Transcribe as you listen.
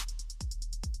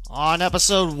On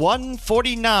episode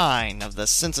 149 of the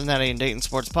Cincinnati and Dayton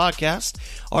Sports Podcast,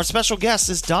 our special guest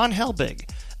is Don Helbig,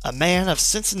 a man of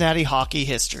Cincinnati hockey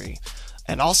history,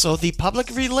 and also the public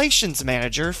relations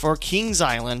manager for Kings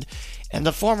Island and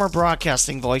the former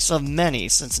broadcasting voice of many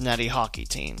Cincinnati hockey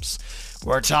teams.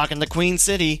 We're talking the Queen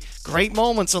City, great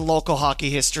moments in local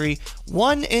hockey history,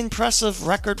 one impressive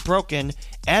record broken,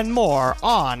 and more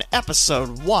on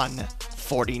episode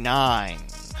 149.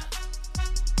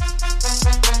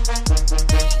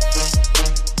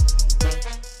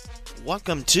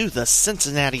 Welcome to the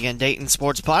Cincinnati and Dayton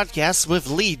Sports Podcast with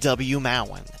Lee W.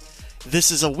 Mowen. This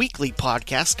is a weekly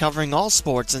podcast covering all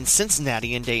sports in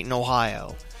Cincinnati and Dayton,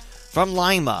 Ohio. From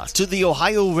Lima to the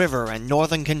Ohio River and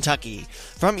northern Kentucky,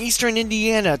 from eastern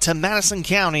Indiana to Madison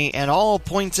County and all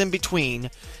points in between,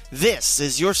 this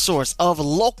is your source of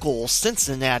local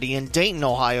Cincinnati and Dayton,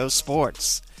 Ohio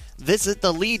sports. Visit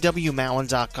the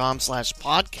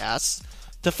leewmowen.com/podcasts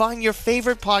to find your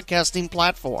favorite podcasting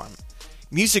platform.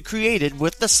 Music created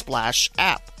with the Splash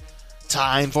app.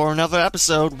 Time for another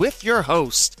episode with your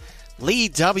host, Lee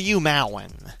W.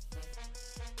 Mowen.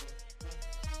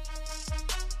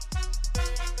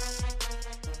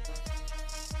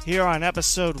 Here on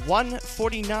episode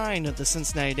 149 of the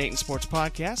Cincinnati Dayton Sports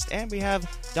Podcast, and we have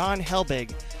Don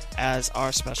Helbig as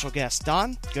our special guest.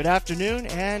 Don, good afternoon,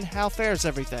 and how fares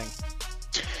everything?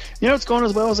 It's going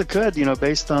as well as it could,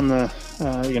 based on the,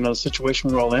 the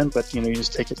situation we're all in. But, you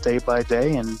just take it day by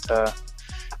day and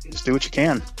just do what you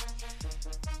can.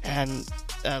 And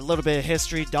a little bit of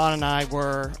history. Don and I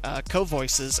were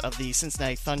co-voices of the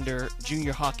Cincinnati Thunder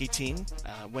junior hockey team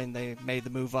when they made the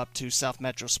move up to South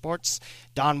Metro Sports.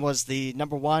 Don was the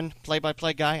number one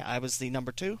play-by-play guy. I was the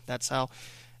number two. That's how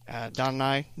Don and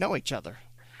I know each other.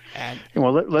 And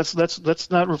well, let's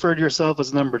not refer to yourself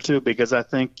as number two, because I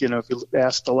think, if you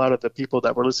asked a lot of the people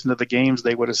that were listening to the games,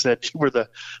 they would have said you were the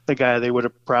guy they would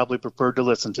have probably preferred to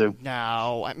listen to.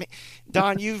 No, I mean,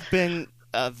 Don, you've been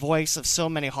a voice of so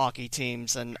many hockey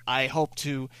teams, and I hope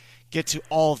to get to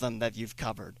all of them that you've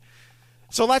covered.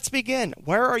 So let's begin.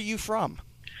 Where are you from?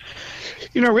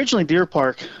 Originally Deer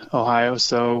Park, Ohio.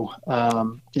 So,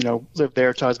 lived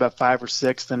there till I was about 5 or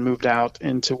 6, then moved out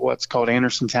into what's called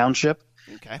Anderson Township.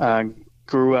 Okay.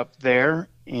 Grew up there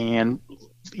and,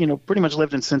 pretty much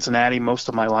lived in Cincinnati most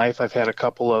of my life. I've had a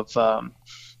couple of,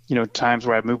 times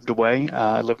where I moved away.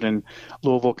 I lived in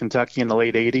Louisville, Kentucky in the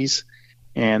late 80s,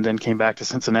 and then came back to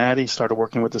Cincinnati, started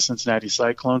working with the Cincinnati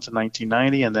Cyclones in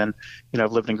 1990. And then,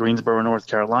 I've lived in Greensboro, North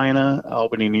Carolina,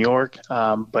 Albany, New York.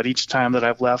 But each time that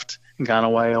I've left and gone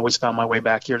away, I always found my way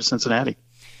back here to Cincinnati.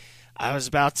 I was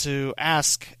about to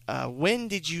ask, when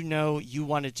did you know you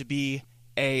wanted to be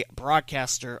a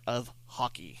broadcaster of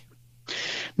hockey?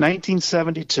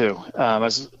 1972. I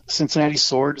was Cincinnati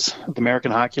Swords of the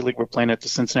American Hockey League. We're playing at the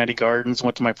Cincinnati Gardens.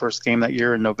 Went to my first game that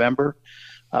year in November.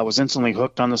 I was instantly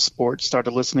hooked on the sport.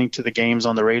 Started listening to the games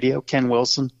on the radio. Ken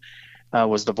Wilson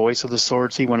was the voice of the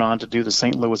Swords. He went on to do the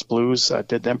St. Louis Blues.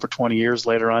 Did them for 20 years.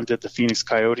 Later on, did the Phoenix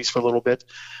Coyotes for a little bit.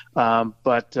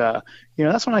 But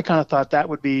that's when I kind of thought that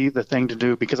would be the thing to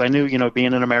do, because I knew,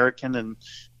 being an American and,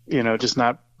 just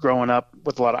not growing up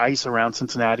with a lot of ice around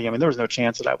Cincinnati. I mean, there was no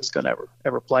chance that I was going to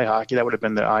ever play hockey. That would have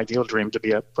been the ideal dream, to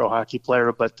be a pro hockey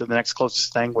player. But the next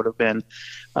closest thing would have been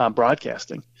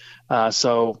broadcasting.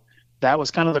 So that was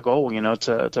kind of the goal,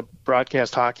 to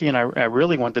broadcast hockey. And I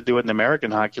really wanted to do it in the American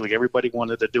Hockey League. Everybody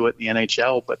wanted to do it in the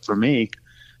NHL. But for me,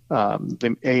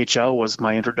 the AHL was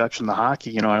my introduction to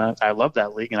hockey, and I love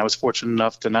that league. And I was fortunate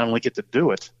enough to not only get to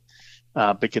do it,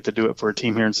 but get to do it for a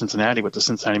team here in Cincinnati with the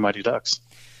Cincinnati Mighty Ducks.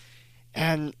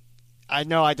 And I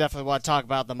know I definitely want to talk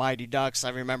about the Mighty Ducks. I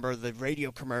remember the radio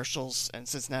commercials and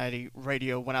Cincinnati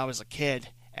radio when I was a kid,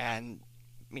 and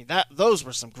I mean those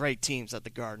were some great teams at the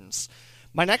Gardens.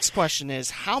 My next question is,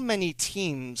 how many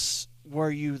teams were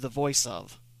you the voice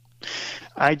of?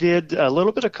 I did a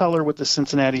little bit of color with the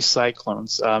Cincinnati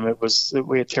Cyclones. Terry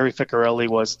Ficcarelli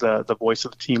was the voice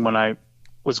of the team when I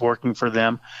was working for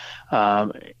them,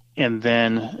 and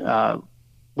then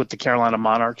with the Carolina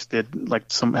Monarchs, did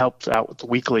helped out with the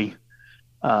weekly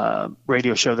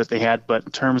radio show that they had. But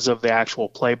in terms of the actual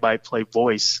play-by-play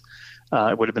voice,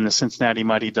 it would have been the Cincinnati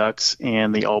Mighty Ducks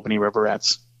and the Albany River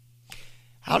Rats.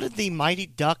 How did the Mighty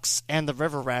Ducks and the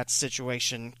River Rats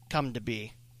situation come to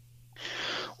be?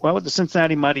 Well, with the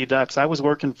Cincinnati Mighty Ducks, I was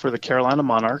working for the Carolina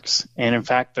Monarchs, and in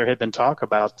fact, there had been talk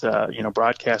about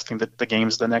broadcasting the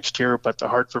games the next year, but the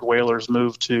Hartford Whalers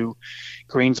moved to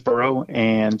Greensboro,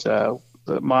 and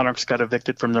the Monarchs got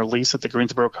evicted from their lease at the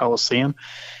Greensboro Coliseum.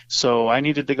 So I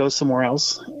needed to go somewhere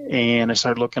else, and I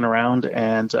started looking around,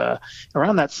 and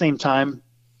around that same time,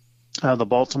 the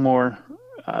Baltimore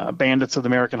Bandits of the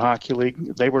American Hockey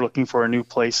League. They were looking for a new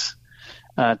place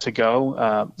to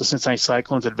go. The Cincinnati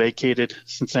Cyclones had vacated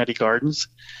Cincinnati Gardens.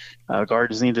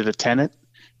 Gardens needed a tenant.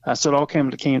 So it all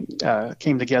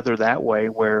came together that way,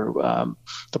 where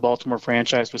the Baltimore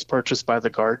franchise was purchased by the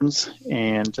Gardens,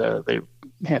 and they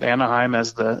had Anaheim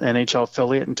as the NHL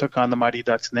affiliate and took on the Mighty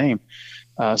Ducks name.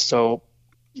 So,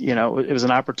 it was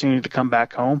an opportunity to come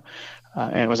back home,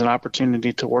 and it was an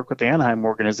opportunity to work with the Anaheim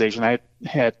organization. I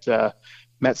had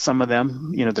met some of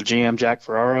them, the GM Jack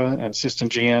Ferrara and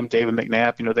assistant GM David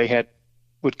McNabb. They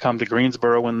would come to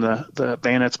Greensboro when the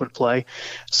Bandits would play.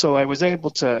 So I was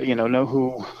able to, know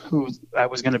who I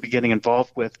was going to be getting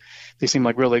involved with. They seemed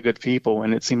like really good people,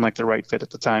 and it seemed like the right fit at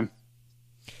the time.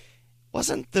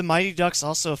 Wasn't the Mighty Ducks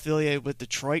also affiliated with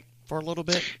Detroit for a little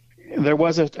bit? There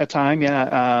was a time,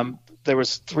 yeah. There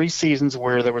was 3 seasons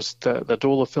where there was the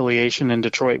dual affiliation, and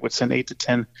Detroit would send 8 to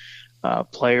 10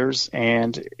 players.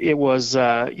 And it was,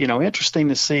 interesting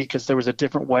to see, because there was a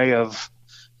different way of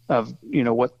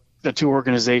what the two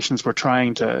organizations were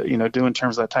trying to, do in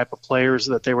terms of the type of players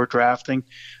that they were drafting.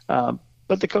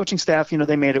 But the coaching staff,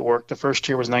 they made it work. The first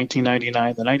year was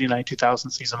 1999. The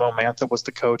 99-2000 season, Mo Mantha was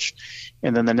the coach.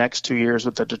 And then the next 2 years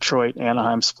with the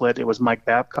Detroit-Anaheim split, it was Mike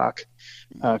Babcock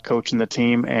coaching the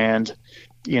team. And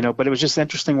but it was just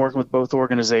interesting working with both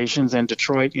organizations. And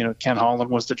Detroit, Ken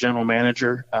Holland was the general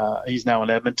manager. He's now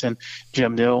in Edmonton.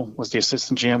 Jim Nill was the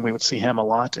assistant GM. We would see him a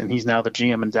lot, and he's now the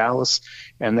GM in Dallas.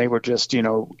 And they were just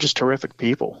terrific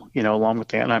people, along with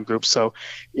the Anaheim group. So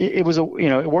it was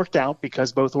it worked out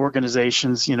because both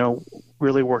organizations,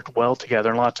 really worked well together.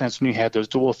 And a lot of times when you had those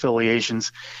dual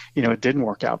affiliations, it didn't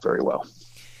work out very well.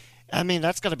 I mean,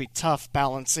 that's going to be tough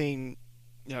balancing,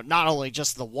 not only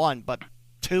just the one, but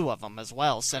 2 of them as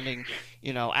well, sending,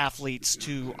 athletes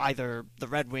to either the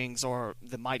Red Wings or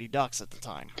the Mighty Ducks at the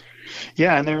time.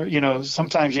 Yeah, and there,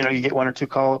 sometimes, you get 1 or 2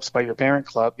 call-ups by your parent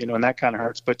club, and that kind of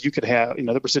hurts. But you could have,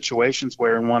 there were situations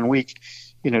where in 1 week,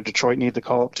 Detroit needed to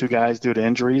call up 2 guys due to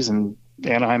injuries, and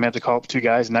Anaheim had to call up 2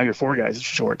 guys, and now you're 4 guys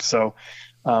short. So,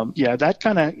 that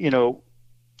kind of,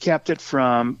 kept it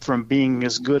from being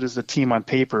as good as the team on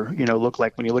paper, looked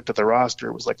like when you looked at the roster.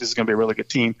 It was like, this is going to be a really good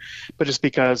team. But just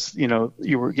because,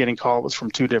 you were getting calls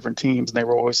from 2 different teams, and they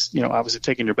were always, obviously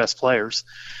taking your best players,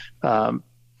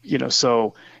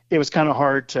 so it was kind of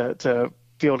hard to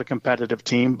field a competitive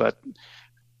team. But,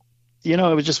 it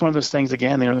was just one of those things,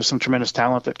 again, there's some tremendous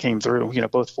talent that came through,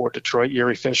 both for Detroit.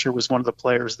 Yuri Fisher was one of the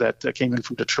players that came in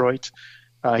from Detroit.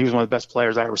 He was one of the best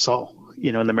players I ever saw,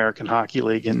 in the American Hockey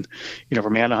League. And,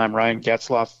 from Anaheim, Ryan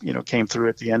Getzlaf, came through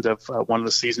at the end of one of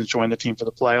the seasons, joined the team for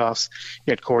the playoffs.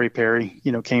 You had Corey Perry,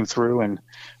 came through, and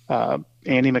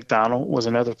Andy McDonald was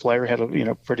another player, had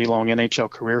a, pretty long NHL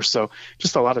career. So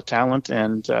just a lot of talent.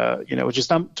 And, it was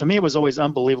just, to me, it was always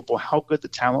unbelievable how good the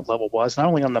talent level was, not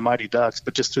only on the Mighty Ducks,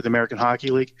 but just through the American Hockey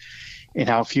League, and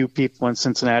how few people in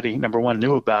Cincinnati, number 1,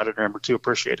 knew about it, or number 2,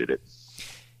 appreciated it.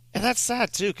 And that's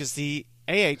sad, too, because the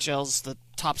AHL's the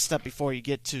top step before you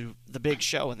get to the big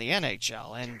show in the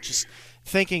NHL. And just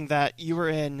thinking that you were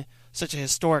in such a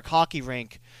historic hockey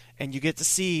rink and you get to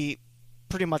see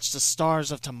pretty much the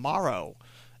stars of tomorrow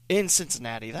in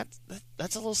Cincinnati,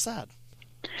 that's a little sad.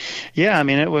 Yeah, I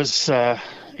mean, it was,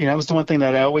 it was the one thing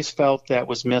that I always felt that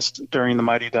was missed during the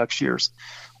Mighty Ducks years,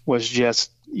 was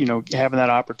just, having that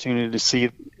opportunity to see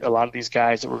a lot of these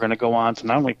guys that were going to go on to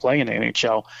not only play in the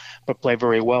NHL, but play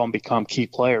very well and become key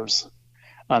players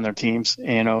on their teams,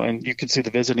 and you could see the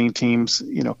visiting teams,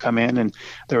 come in, and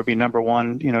there would be number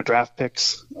 1, draft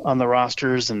picks on the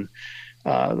rosters, and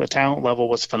the talent level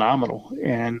was phenomenal.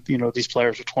 And, these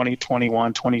players were 20,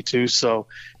 21, 22. So,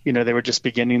 they were just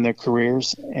beginning their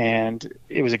careers, and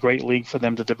it was a great league for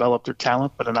them to develop their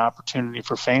talent, but an opportunity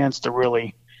for fans to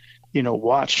really,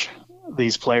 watch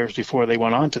these players before they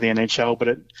went on to the NHL.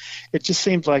 But it just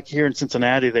seemed like here in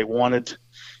Cincinnati, they wanted,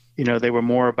 they were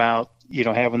more about,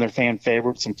 having their fan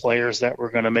favorites and players that were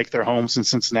going to make their homes in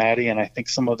Cincinnati. And I think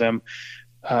some of them,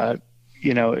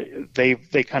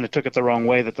 they kind of took it the wrong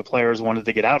way, that the players wanted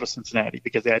to get out of Cincinnati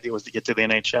because the idea was to get to the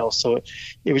NHL. So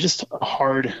it was just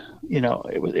hard,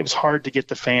 it was hard to get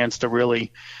the fans to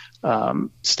really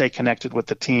stay connected with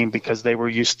the team, because they were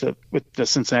used to, with the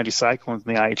Cincinnati Cyclones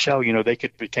in the IHL, they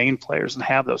could retain players and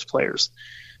have those players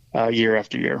year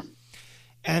after year.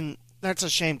 And that's a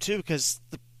shame too, because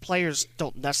the players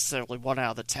don't necessarily want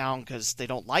out of the town because they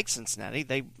don't like Cincinnati.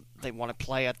 They want to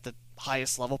play at the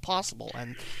highest level possible,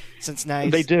 and Cincinnati.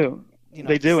 They do.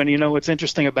 They do. And what's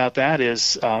interesting about that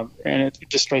is, and it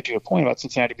just straight to your point about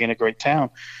Cincinnati being a great town,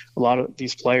 a lot of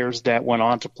these players that went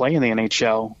on to play in the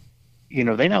NHL,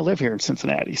 they now live here in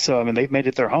Cincinnati. So, I mean, they've made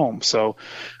it their home. So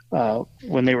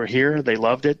when they were here, they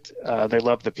loved it. They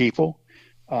loved the people.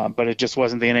 But it just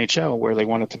wasn't the NHL where they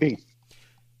wanted to be.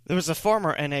 There was a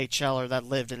former NHLer that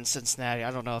lived in Cincinnati.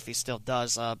 I don't know if he still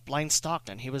does. Blaine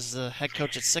Stockton. He was the head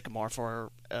coach at Sycamore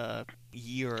for a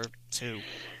year or two.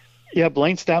 Yeah,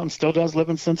 Blaine Stockton still does live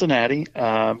in Cincinnati.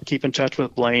 Keep in touch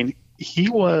with Blaine. He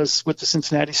was with the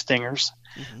Cincinnati Stingers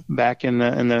back in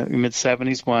the mid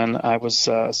 '70s when I was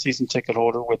a season ticket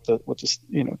holder with the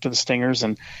to the Stingers,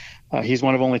 and he's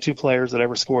one of only two players that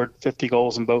ever scored 50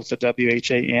 goals in both the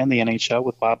WHA and the NHL,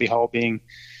 with Bobby Hall being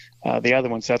the other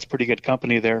one. So that's pretty good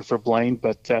company there for Blaine.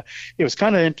 But it was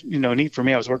kind of neat for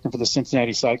me. I was working for the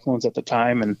Cincinnati Cyclones at the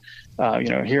time, and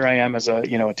here I am as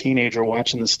a teenager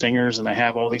watching the Stingers, and I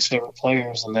have all these favorite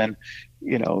players, and then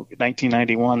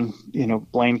 1991,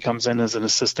 Blaine comes in as an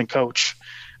assistant coach.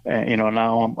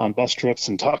 Now I'm on bus trips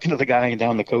and talking to the guy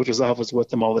down the coach's office with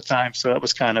them all the time. So that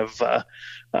was kind of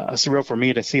surreal for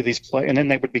me to see these play. And then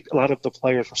they would be a lot of the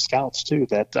players were scouts too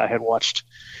that I had watched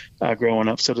growing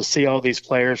up. So to see all these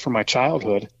players from my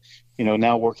childhood,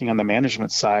 now working on the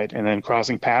management side, and then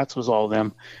crossing paths with all of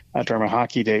them during my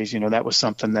hockey days, that was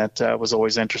something that was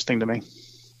always interesting to me.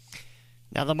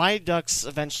 Now, the Mighty Ducks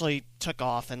eventually took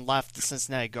off and left the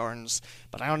Cincinnati Gardens,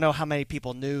 but I don't know how many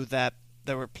people knew that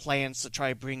there were plans to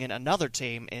try to bring in another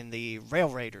team in the Rail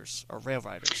Raiders, or Rail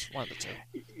Riders, one of the two.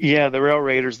 Yeah, the Rail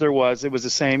Raiders, it was the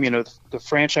same. The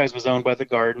franchise was owned by the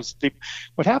Gardens.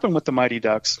 What happened with the Mighty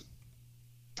Ducks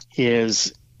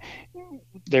is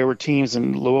there were teams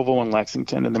in Louisville and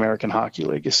Lexington in the American Hockey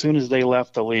League. As soon as they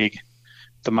left the league,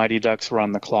 the Mighty Ducks were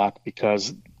on the clock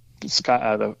because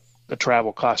the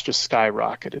travel cost just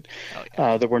skyrocketed. Oh,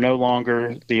 yeah. There were no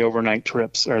longer the overnight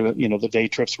trips or the day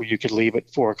trips where you could leave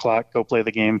at 4:00, go play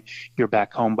the game, you're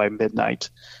back home by midnight.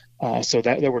 So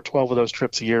that there were 12 of those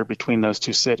trips a year between those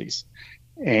two cities,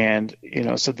 and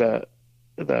so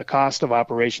the cost of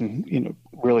operation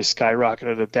really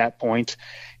skyrocketed at that point.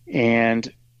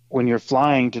 And when you're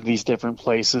flying to these different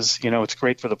places, it's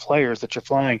great for the players that you're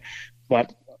flying,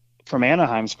 but from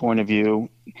Anaheim's point of view,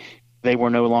 they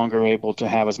were no longer able to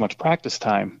have as much practice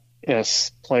time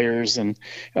as players in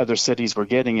other cities were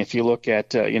getting. If you look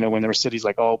at, when there were cities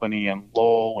like Albany and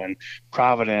Lowell and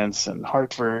Providence and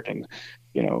Hartford and,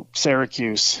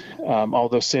 Syracuse, all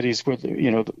those cities where,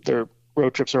 their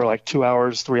road trips are like 2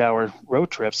 hours, 3 hour road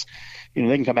trips, they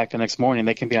can come back the next morning.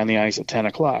 They can be on the ice at 10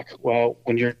 o'clock. Well,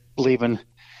 when you're leaving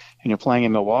and you're playing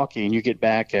in Milwaukee and you get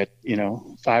back at,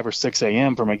 5 or 6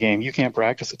 a.m. from a game, you can't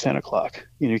practice at 10 o'clock.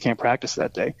 You can't practice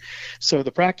that day. So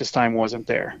the practice time wasn't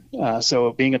there.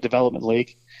 So being a development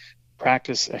league,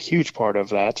 practice a huge part of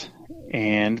that.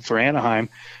 And for Anaheim,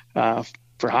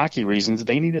 for hockey reasons,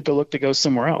 they needed to look to go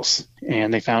somewhere else.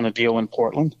 And they found a deal in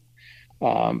Portland.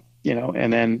 And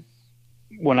then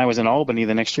when I was in Albany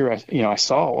the next year, I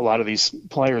saw a lot of these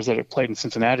players that had played in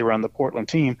Cincinnati were on the Portland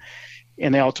team.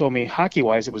 And they all told me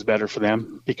hockey-wise it was better for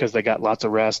them because they got lots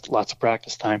of rest, lots of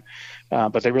practice time.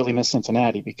 But they really missed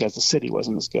Cincinnati because the city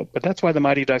wasn't as good. But that's why the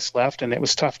Mighty Ducks left, and it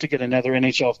was tough to get another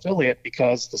NHL affiliate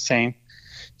because the same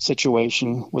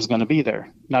situation was going to be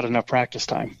there, not enough practice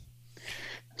time.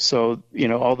 So,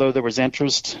 although there was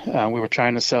interest, we were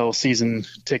trying to sell season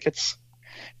tickets.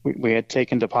 We had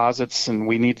taken deposits, and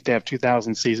we needed to have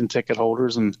 2,000 season ticket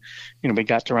holders, and, we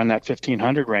got to around that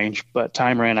 1,500 range, but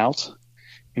time ran out.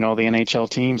 The NHL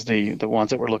teams, the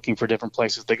ones that were looking for different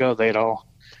places to go, they'd all,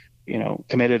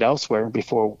 committed elsewhere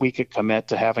before we could commit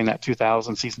to having that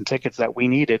 2,000 season tickets that we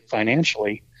needed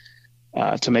financially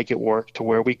to make it work to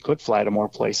where we could fly to more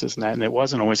places. And it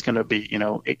wasn't always going to be,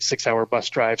 6-hour bus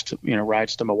drives to,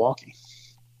 rides to Milwaukee.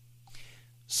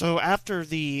 So after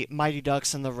the Mighty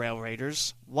Ducks and the Rail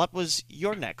Raiders, what was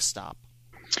your next stop?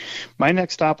 My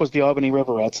next stop was the Albany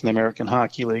Riverettes in the American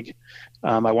Hockey League.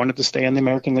 I wanted to stay in the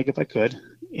American League if I could,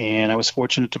 and I was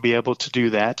fortunate to be able to do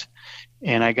that.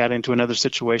 And I got into another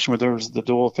situation where there was the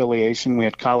dual affiliation. We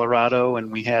had Colorado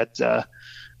and we had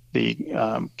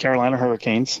the Carolina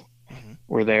Hurricanes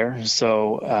were there.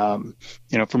 So,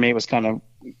 for me, it was kind of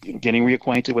getting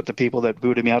reacquainted with the people that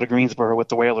booted me out of Greensboro with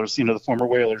the Whalers, the former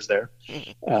Whalers there.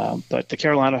 But the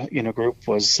Carolina, group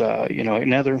was,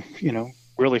 another,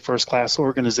 really first-class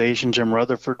organization. Jim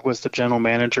Rutherford was the general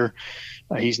manager.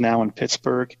 He's now in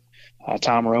Pittsburgh.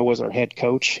 Tom Rowe was our head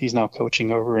coach. He's now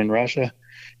coaching over in Russia.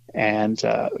 And,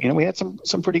 we had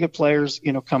some pretty good players,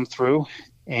 come through.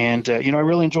 And, I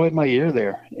really enjoyed my year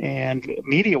there. And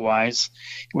media-wise,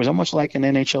 it was almost like an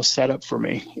NHL setup for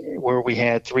me, where we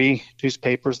had 3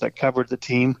 newspapers that covered the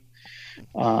team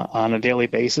on a daily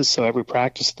basis. So every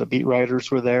practice, the beat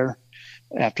writers were there.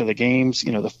 after the games.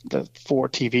 The 4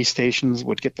 TV stations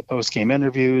would get the post-game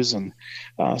interviews, and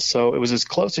so it was as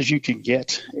close as you could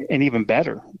get, and even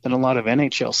better than a lot of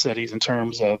NHL cities in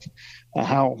terms of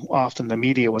how often the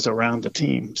media was around the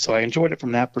team. So I enjoyed it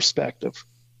from that perspective.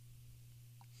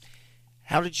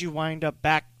 How did you wind up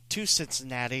back to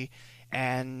Cincinnati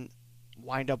and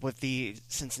wind up with the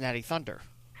Cincinnati Thunder?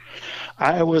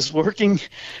 I was working,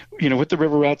 with the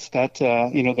River Rats. That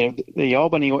the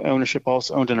Albany ownership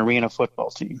also owned an arena football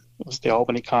team. It was the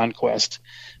Albany Conquest.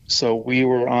 So we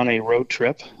were on a road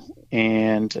trip,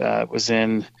 and it was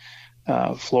in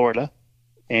Florida.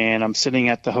 And I'm sitting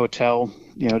at the hotel,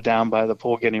 down by the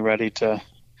pool, getting ready to,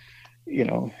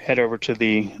 head over to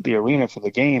the arena for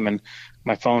the game. And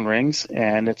my phone rings,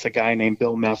 and it's a guy named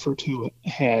Bill Meffert, who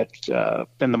had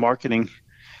been the marketing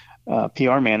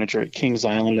PR manager at Kings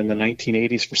Island in the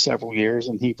 1980s for several years,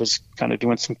 and he was kind of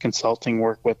doing some consulting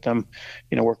work with them,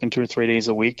 working 2 or 3 days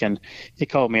a week. And he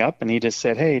called me up, and he just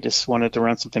said, "Hey, just wanted to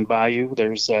run something by you.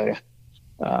 There's an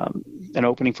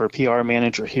opening for a PR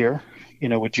manager here.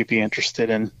 Would you be interested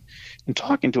in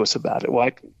talking to us about it?" Well,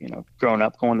 I, grown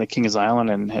up going to Kings Island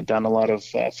and had done a lot of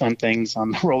fun things on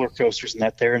the roller coasters and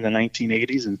that there in the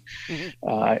 1980s, and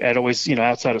I'd always,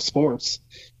 outside of sports.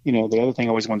 The other thing I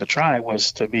always wanted to try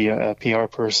was to be a PR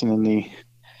person in the,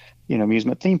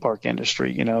 amusement theme park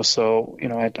industry, So,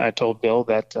 I told Bill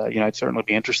that, I'd certainly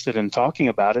be interested in talking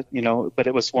about it, but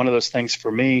it was one of those things for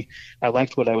me. I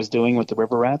liked what I was doing with the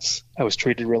River Rats. I was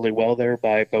treated really well there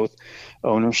by both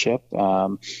ownership,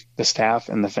 the staff,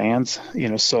 and the fans,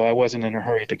 so I wasn't in a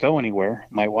hurry to go anywhere.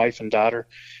 My wife and daughter,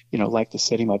 liked the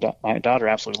city. My daughter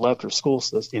absolutely loved her school,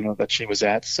 that she was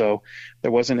at. So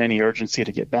there wasn't any urgency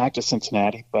to get back to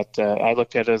Cincinnati, but I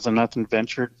looked at it as a nothing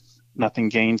ventured, nothing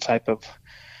gained type of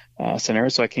scenario.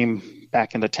 So I came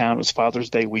back into town. It was Father's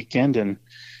Day weekend, and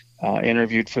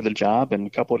interviewed for the job. And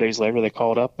a couple of days later, they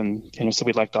called up and said,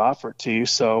 "We'd like to offer it to you."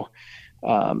 So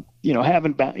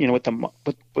having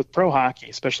with pro hockey,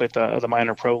 especially at the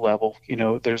minor pro level,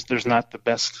 there's not the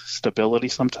best stability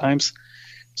sometimes.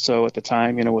 So at the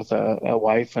time, with a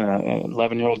wife and an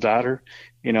 11-year-old daughter,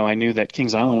 I knew that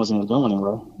Kings Island wasn't going to go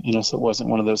anywhere. So it wasn't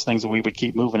one of those things that we would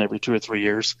keep moving every 2 or 3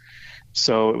 years.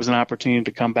 So it was an opportunity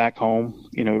to come back home,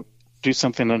 do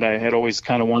something that I had always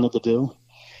kind of wanted to do.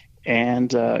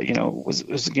 And, it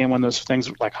was again, one of those things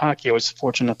like hockey. I was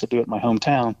fortunate enough to do it in my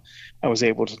hometown. I was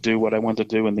able to do what I wanted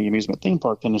to do in the amusement theme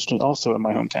park industry also in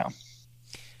my hometown.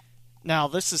 Now,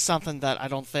 this is something that I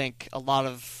don't think a lot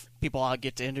of people I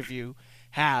get to interview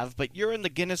have, but you're in the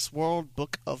Guinness World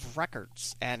Book of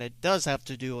Records, and it does have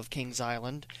to do with Kings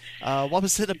Island. What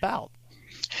was it about?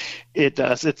 It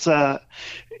does.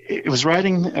 It was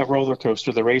riding a roller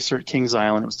coaster, the Racer at Kings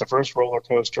Island. It was the first roller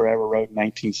coaster I ever rode in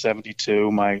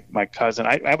 1972. My cousin,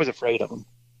 I was afraid of him,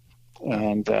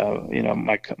 and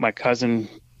my cousin,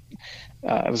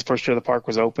 it was the first year the park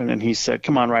was open, and he said,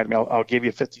 "Come on, ride me. I'll give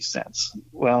you 50 cents."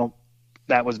 Well,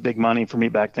 that was big money for me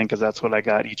back then, because that's what I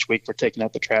got each week for taking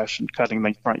out the trash and cutting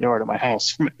the front yard of my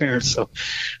house from my parents. So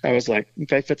I was like,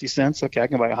 okay, 50 cents. Okay, I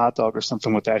can buy a hot dog or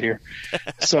something with that here.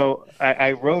 So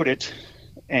I rode it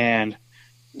and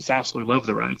just absolutely loved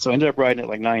the ride. So I ended up riding it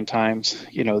like 9 times,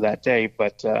 that day.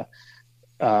 But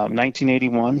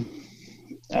 1981,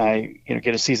 I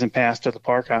get a season pass to the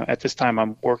park. At this time,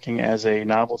 I'm working as a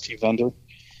novelty vendor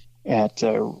at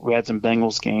Reds and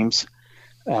Bengals games.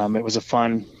 It was a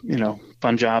fun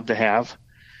job to have,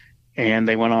 and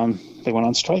they went on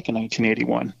strike in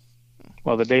 1981.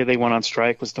 Well, the day they went on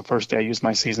strike was the first day I used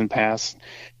my season pass,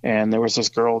 and there was this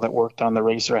girl that worked on the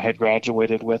Racer I had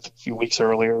graduated with a few weeks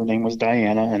earlier. Her name was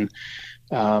Diana, and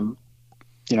I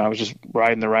was just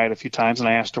riding the ride a few times, and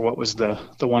I asked her what was the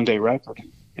one-day record,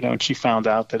 and she found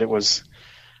out that it was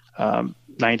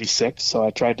 96. So I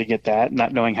tried to get that,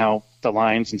 not knowing how the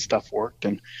lines and stuff worked,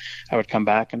 and I would come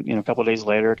back, and a couple of days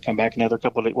later, I'd come back another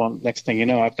couple of days. Well, next thing you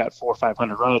know, I've got 400 or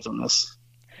 500 rides on this.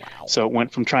 Wow. So it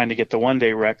went from trying to get the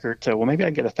one-day record to, well, maybe I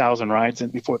can get 1,000 rides in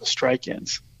before the strike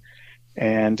ends.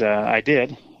 And I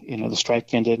did. The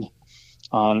strike ended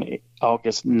on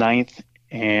August 9th,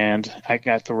 and I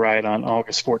got the ride on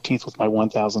August 14th with my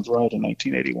 1,000th ride in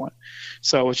 1981.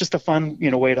 So it was just a fun,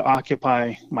 way to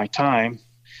occupy my time,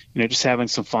 just having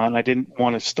some fun. I didn't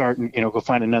want to start and, go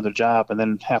find another job and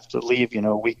then have to leave,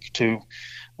 a week or 2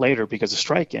 later because the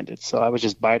strike ended. So I was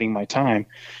just biding my time.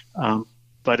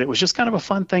 But it was just kind of a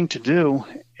fun thing to do.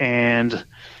 And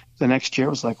the next year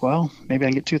it was like, well, maybe I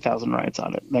can get 2,000 rides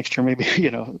on it. Next year, maybe,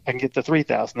 I can get to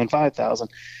 3,000 and 5,000.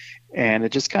 And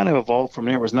it just kind of evolved from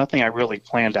there. It was nothing I really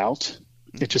planned out.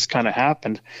 It just kind of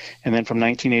happened. And then from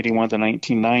 1981 to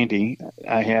 1990,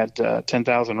 I had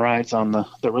 10,000 rides on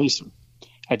the Racer.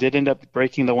 I did end up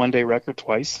breaking the one-day record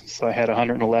twice, so I had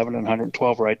 111 and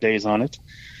 112 ride days on it.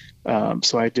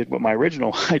 So I did what my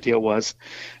original idea was,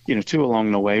 two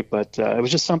along the way, but it was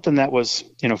just something that was,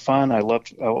 fun. I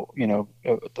loved,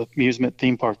 the amusement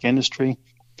theme park industry.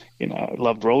 I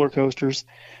loved roller coasters.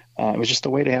 It was just a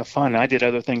way to have fun. I did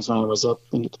other things when I was up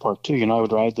in the park too. I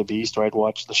would ride the Beast, or I'd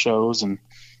watch the shows and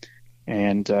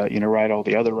ride all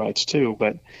the other rides too.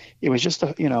 But it was just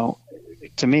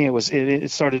to me,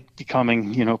 it started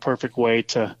becoming, a perfect way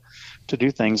to do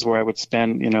things where I would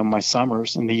spend, my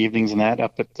summers and the evenings and that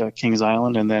up at Kings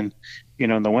Island. And then,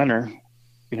 in the winter,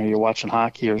 you're watching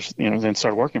hockey or, then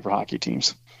start working for hockey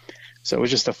teams. So it was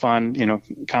just a fun,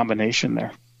 combination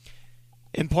there.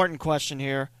 Important question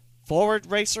here. Forward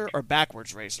racer or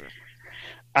backwards racer?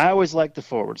 I always liked the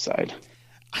forward side.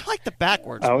 I like the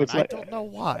backwards one. I don't know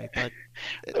why, but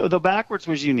the backwards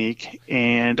was unique.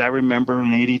 And I remember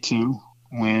in '82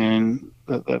 when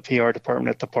the PR department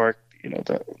at the park,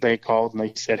 they called and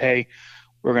they said, "Hey,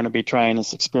 we're going to be trying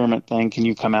this experiment thing. Can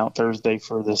you come out Thursday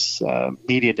for this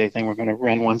media day thing? We're going to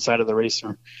run one side of the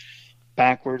racer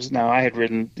backwards." Now, I had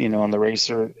ridden, on the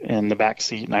racer in the back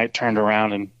seat, and I had turned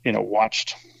around and,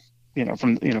 watched,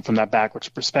 from that backwards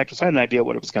perspective. So I had an idea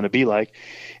what it was going to be like,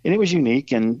 and it was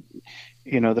unique. And,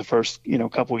 the first,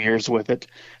 couple years with it.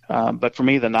 But for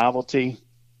me, the novelty,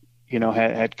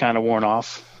 had kind of worn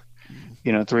off,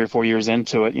 3 or 4 years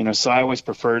into it, so I always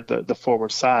preferred the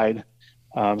forward side.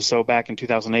 So back in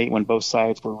 2008, when both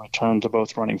sides were returned to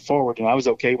both running forward, I was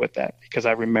okay with that because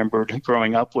I remembered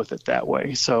growing up with it that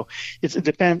way. So it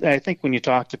depends. I think when you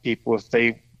talk to people, if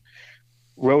they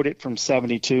rode it from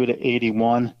 72 to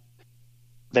 81,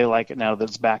 they like it now that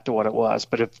it's back to what it was.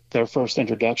 But if their first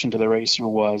introduction to the racer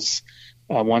was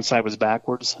one side was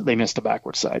backwards, they missed the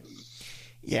backwards side.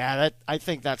 Yeah, I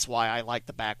think that's why I like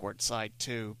the backwards side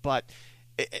too. But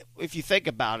if you think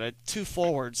about it, two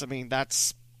forwards,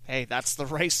 that's the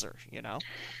racer,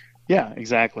 Yeah,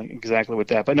 exactly with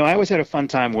that. But no, I always had a fun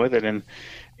time with it, and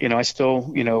I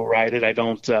still ride it. I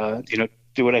don't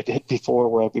do what I did before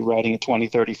where I'd be riding it 20,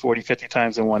 30, 40, 50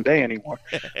 times in one day anymore.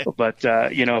 But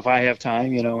if I have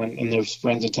time, and there's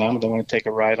friends in town and they want to take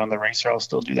a ride on the racer, I'll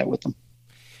still do that with them.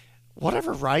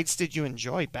 Whatever rides did you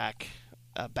enjoy back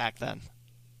then?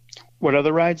 What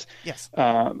other rides? Yes.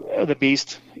 The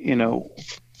Beast,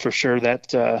 for sure. That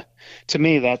to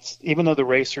me, that's, even though the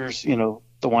racers,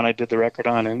 the one I did the record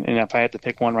on, and if I had to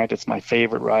pick one ride, it's my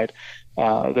favorite ride.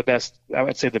 The best, I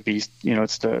would say, the Beast.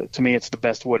 To me, it's the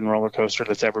best wooden roller coaster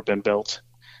that's ever been built.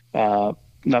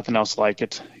 Nothing else like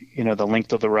it. The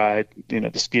length of the ride,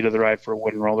 the speed of the ride for a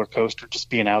wooden roller coaster, just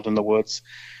being out in the woods.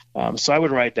 So I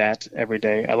would ride that every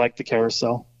day. I like the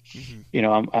carousel.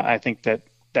 Mm-hmm. I think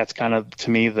that's kind of, to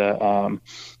me, the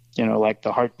like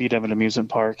the heartbeat of an amusement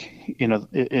park.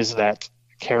 Is that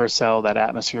carousel, that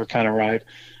atmosphere kind of ride.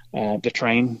 The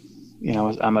train,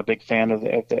 I'm a big fan of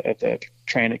the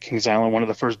train at Kings Island. One of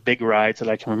the first big rides that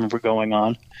I can remember going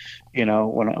on,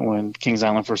 when Kings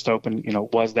Island first opened,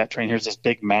 was that train. Here's this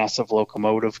big, massive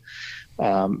locomotive.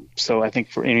 So I think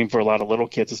for a lot of little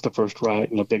kids, it's the first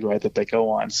ride, big ride that they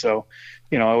go on. So,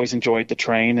 I always enjoyed the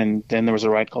train. And then there was a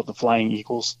ride called the Flying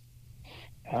Eagles.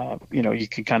 You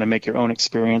can kind of make your own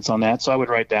experience on that. So I would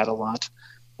ride that a lot.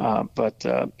 But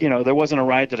there wasn't a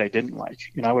ride that I didn't like.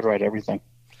 I would ride everything.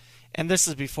 And this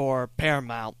is before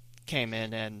Paramount came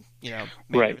in and, made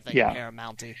everything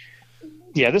Paramount-y.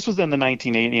 Yeah, this was in the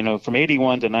 1980s. From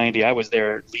 81 to 90, I was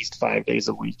there at least 5 days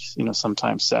a week,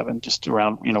 sometimes 7, just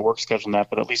around, work schedule and that,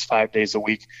 but at least 5 days a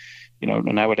week,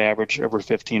 and I would average over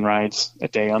 15 rides a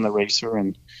day on the racer.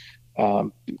 And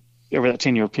over that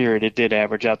 10-year period, it did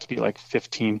average out to be like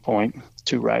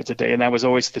 15.2 rides a day. And that was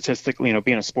always statistically,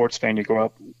 being a sports fan, you grow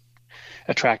up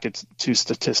attracted to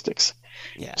statistics.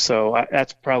 Yeah. So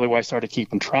that's probably why I started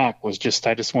keeping track, was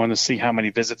I just wanted to see how many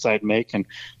visits I'd make and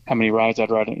how many rides I'd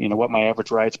ride, what my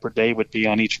average rides per day would be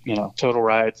on each, total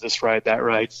rides, this ride, that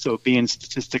ride. So being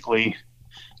statistically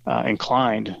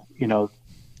inclined,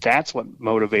 that's what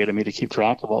motivated me to keep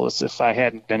track of all this. If I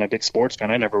hadn't been a big sports fan,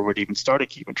 I never would even started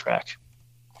keeping track.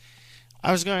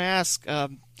 I was going to ask,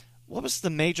 what was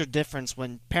the major difference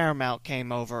when Paramount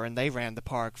came over and they ran the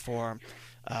park for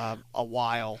a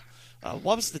while?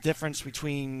 What was the difference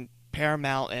between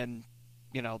Paramount and,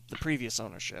 the previous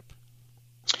ownership?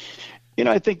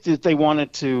 I think that they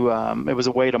wanted to, it was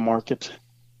a way to market,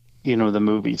 the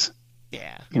movies.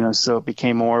 Yeah. So it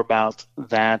became more about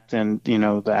that than,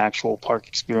 the actual park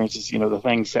experiences, the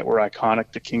things that were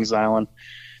iconic to Kings Island,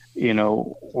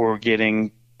 were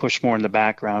getting pushed more in the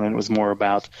background, and it was more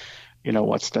about,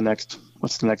 what's the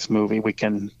next movie we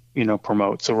can,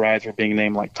 promote. So rides were being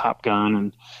named like Top Gun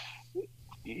and,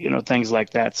 things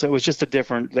like that. So it was just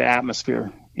the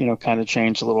atmosphere, kind of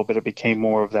changed a little bit. It became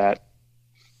more of that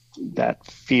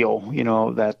feel,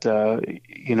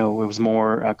 it was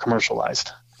more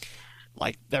commercialized.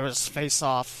 Like there was Face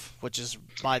Off, which is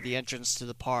by the entrance to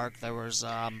the park. There was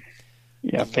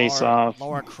the Face Off,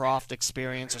 Lara Croft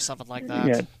Experience or something like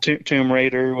yeah, that. Tomb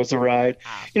Raider was a ride.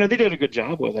 Ah, They did a good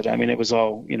job with it. I mean, it was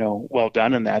all well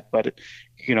done in that, but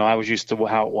I was used to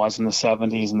how it was in the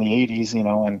 70s and the 80s,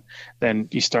 and then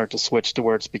you start to switch to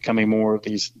where it's becoming more of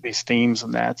these themes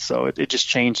and that. So it just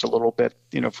changed a little bit,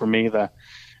 for me, the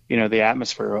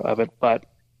atmosphere of it, but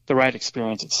the ride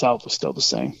experience itself was still the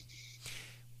same.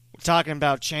 we're talking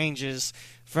about changes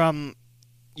from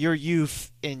your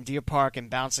youth in Deer Park and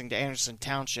bouncing to Anderson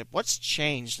Township. What's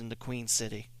changed in the Queen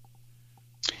City?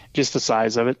 Just the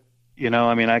size of it.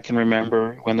 I mean, I can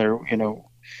remember when there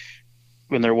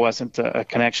wasn't a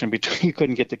connection between, you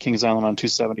couldn't get to Kings Island on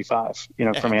 275,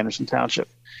 from Anderson Township.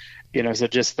 So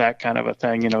just that kind of a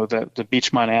thing, the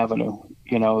Beachmont Avenue,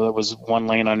 there was one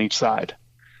lane on each side.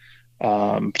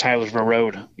 Tylersville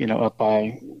Road, up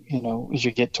by, as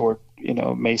you get toward,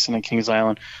 Mason and Kings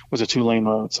Island was a 2-lane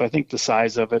road. So I think the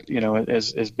size of it,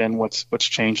 has been what's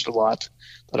changed a lot.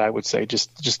 That I would say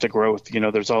just the growth.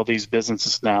 There's all these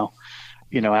businesses now,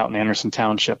 out in Anderson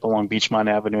Township along Beachmont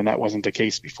Avenue, and that wasn't the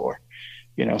case before.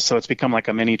 So it's become like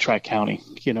a mini tri-county,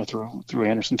 through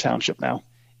Anderson Township now.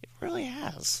 It really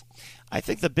has. I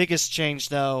think the biggest change,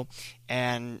 though,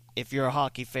 and if you're a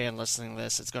hockey fan listening to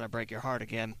this, it's going to break your heart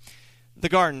again, the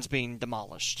Garden's being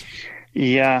demolished.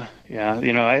 Yeah.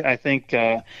 I think,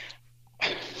 that's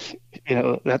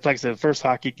like I said, the first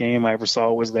hockey game I ever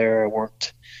saw was there. I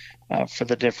worked for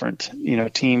the different,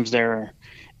 teams there.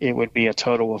 It would be a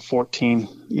total of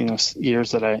 14,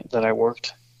 years that I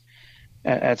worked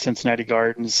at Cincinnati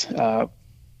Gardens.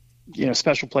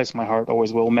 Special place in my heart,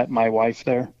 always will. Met my wife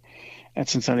there at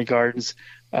Cincinnati Gardens.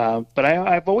 But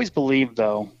I've always believed,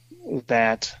 though,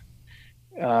 that,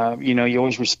 you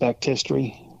always respect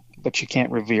history, but you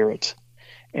can't revere it.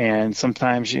 And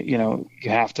sometimes, you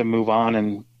have to move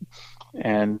on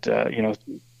and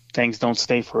things don't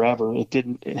stay forever. It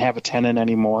didn't have a tenant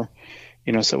anymore,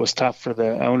 so it was tough for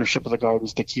the ownership of the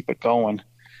Gardens to keep it going.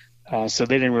 So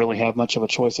they didn't really have much of a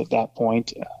choice at that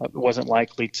point. It wasn't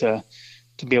likely to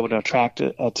be able to attract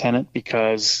a tenant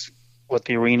because what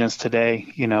the arena is today,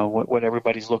 what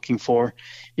everybody's looking for,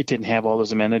 it didn't have all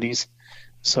those amenities.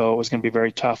 So it was going to be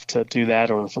very tough to do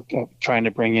that, or for trying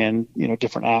to bring in,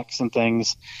 different acts and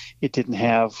things. It didn't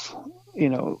have,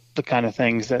 the kind of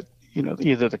things that,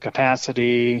 either the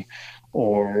capacity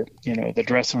or, the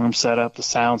dressing room setup, the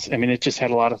sounds. I mean, it just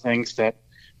had a lot of things that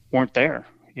weren't there,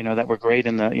 that were great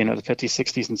in the, the 50s,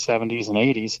 60s, and 70s and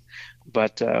 80s.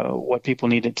 But what people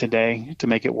needed today to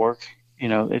make it work,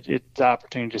 the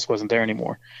opportunity just wasn't there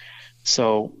anymore.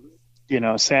 So,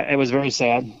 sad. It was very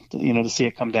sad, to see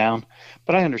it come down,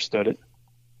 but I understood it.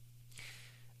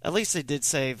 At least they did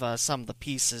save some of the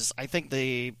pieces. I think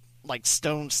the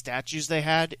stone statues they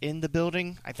had in the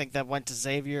building, I think that went to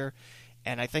Xavier,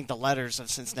 and I think the letters of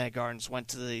Cincinnati Gardens went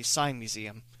to the Sign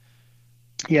Museum.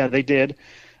 Yeah, they did.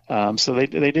 So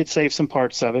they did save some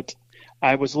parts of it.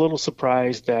 I was a little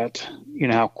surprised that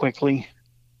how quickly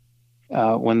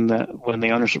when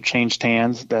the ownership changed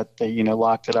hands that they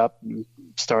locked it up and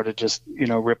started just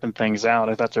ripping things out.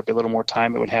 I thought there'd be a little more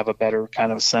time. It would have a better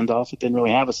kind of send off. It didn't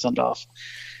really have a send off,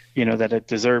 that it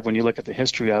deserved when you look at the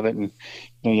history of it. And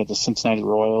you had the Cincinnati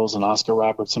Royals and Oscar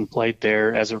Robertson played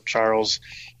there. Ezra Charles,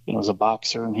 was a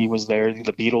boxer and he was there.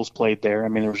 The Beatles played there. I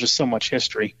mean, there was just so much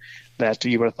history that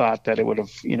you would have thought that it would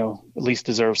have, at least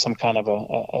deserved some kind of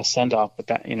a send off, but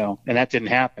that, and that didn't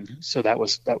happen. So that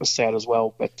was sad as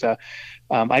well. But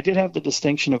I did have the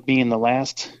distinction of being the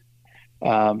last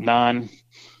non-employee.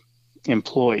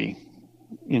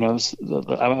 I was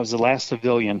the last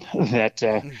civilian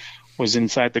that was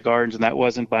inside the Gardens, and that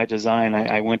wasn't by design.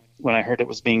 I went when I heard it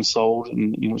was being sold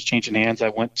and it was changing hands. I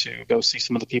went to go see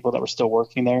some of the people that were still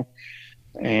working there,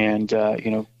 and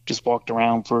just walked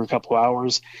around for a couple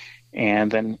hours,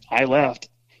 and then I left.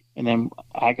 And then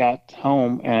I got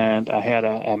home and I had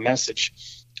a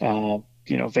message,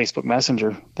 Facebook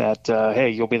Messenger that, hey,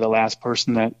 you'll be the last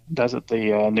person that does it.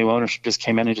 The new ownership just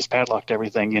came in and just padlocked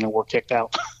everything, we're kicked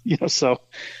out, so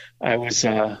I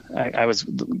was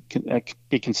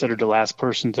be considered the last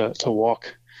person to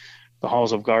walk the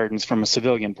halls of Gardens from a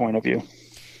civilian point of view.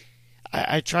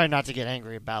 I try not to get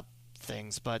angry about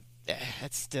things, but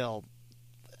it's still,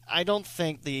 I don't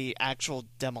think the actual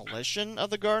demolition of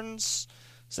the Gardens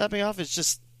set me off. It's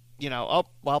just, oh,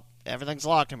 well, everything's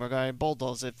locked and we're going to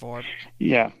bulldoze it for.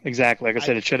 Yeah, exactly. Like I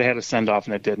said, it should have had a send-off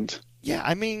and it didn't. Yeah,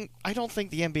 I mean, I don't think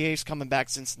the NBA is coming back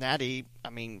to Cincinnati, I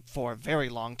mean, for a very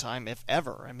long time, if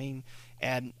ever. I mean,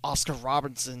 and Oscar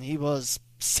Robertson, he was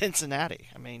Cincinnati.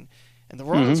 I mean, and the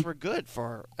Royals Hmm. were good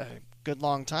for a good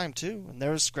long time, too. And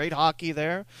there was great hockey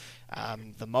there.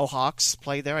 The Mohawks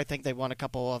played there. I think they won a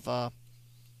couple of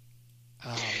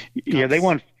Yeah, they cups.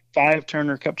 won 5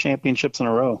 Turner Cup championships in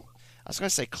a row. I was going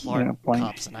to say You Clark know, playing.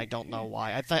 Cups, and I don't know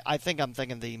why. I think I'm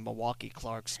thinking the Milwaukee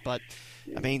Clarks. But,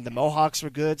 I mean, the Mohawks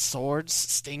were good. Swords,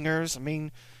 Stingers. I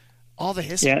mean, all the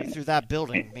history Yeah, through that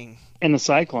building. I mean, and the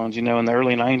Cyclones, in the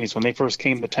early '90s when they first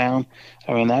came to town,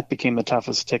 I mean that became the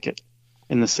toughest ticket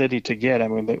in the city to get. I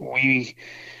mean,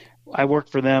 I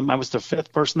worked for them. I was the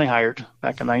 5th person they hired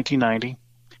back in 1990,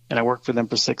 and I worked for them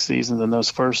for 6 seasons. And those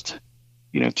first,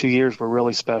 2 years were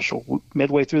really special.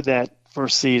 Midway through that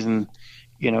first season,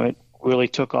 it really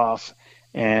took off,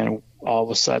 and all of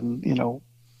a sudden,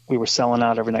 we were selling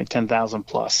out every night, 10,000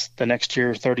 plus. The next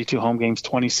year, 32 home games,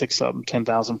 26 of them,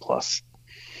 10,000 plus.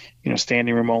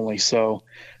 Standing room only. So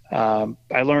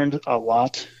I learned a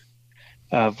lot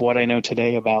of what I know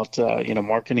today about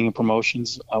marketing and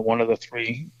promotions. One of the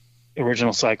 3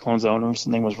 original Cyclones owners, his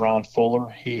name was Ron Fuller.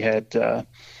 He had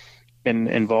been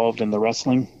involved in the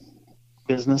wrestling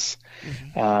business,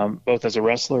 mhm. both as a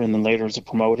wrestler and then later as a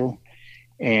promoter.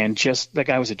 And just that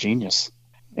guy was a genius.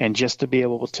 And just to be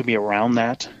able to be around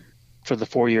that for the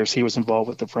 4 years he was involved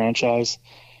with the franchise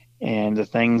and the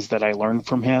things that I learned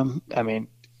from him, I mean,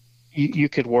 you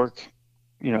could work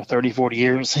 30, 40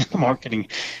 years in the marketing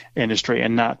industry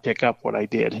and not pick up what I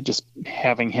did. Just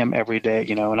having him every day,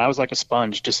 and I was like a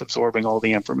sponge, just absorbing all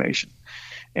the information.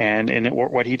 And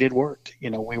what he did worked.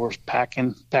 We were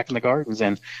packing the gardens,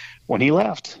 and when he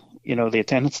left, the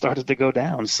attendance started to go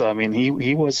down. So I mean,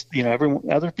 he was, everyone,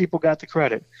 other people got the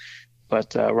credit,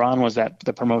 but Ron was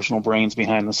the promotional brains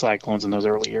behind the Cyclones in those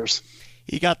early years.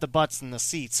 He got the butts in the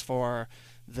seats for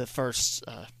the first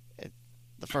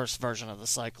the first version of the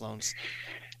Cyclones.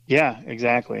 Yeah,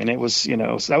 exactly. And it was, so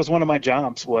that was one of my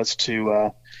jobs, was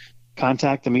to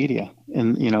contact the media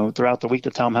and, throughout the week, to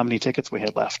tell them how many tickets we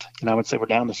had left. I would say we're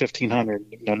down to 1,500.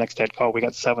 Next day I'd call, we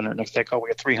got 700. Next day I'd call, we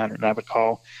got 300. And I would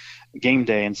call game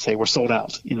day and say, we're sold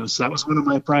out. So that was one of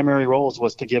my primary roles,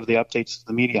 was to give the updates to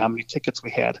the media, how many tickets we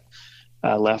had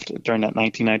left during that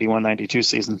 1991-92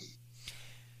 season.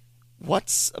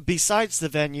 What's, besides the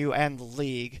venue and the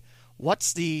league,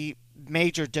 what's the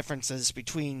major differences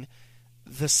between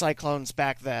the Cyclones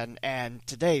back then and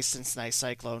today's Cincinnati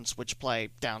Cyclones, which play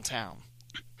downtown?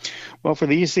 Well, for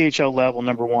the ECHL level,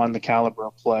 number one, the caliber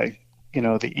of play. The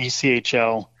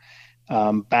ECHL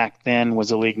back then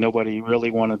was a league nobody really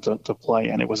wanted to play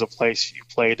in. It was a place you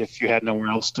played if you had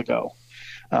nowhere else to go.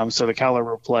 So the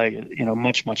caliber of play,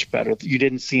 much, much better. You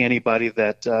didn't see anybody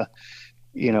that,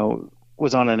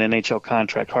 was on an NHL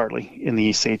contract hardly in the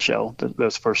ECHL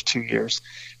those first 2 years.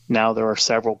 Now there are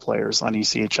several players on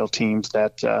ECHL teams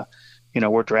that,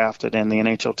 were drafted, and the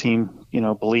NHL team,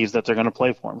 believes that they're going to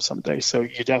play for them someday. So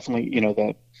you definitely,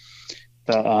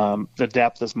 the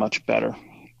depth is much better.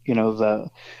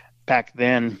 Back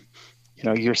then,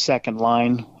 your second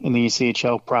line in the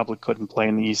ECHL probably couldn't play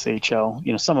in the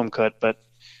ECHL. Some of them could, but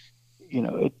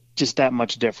just that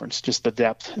much difference. Just the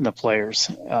depth and the players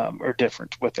are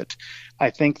different with it. I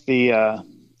think the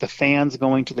fans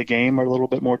going to the game are a little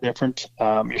bit more different.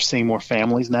 You're seeing more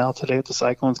families now today at the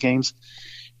Cyclones games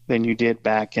than you did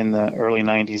back in the early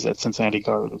 '90s at Cincinnati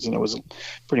Gardens. It was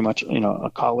pretty much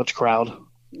a college crowd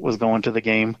was going to the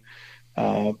game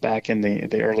back in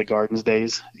the early Gardens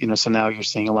days. So now you're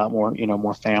seeing a lot more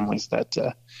more families that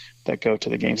go to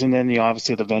the games, and then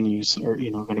obviously the venues are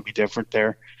going to be different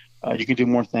there. You can do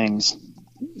more things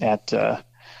at where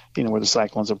the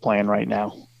Cyclones are playing right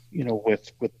now.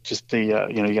 With just the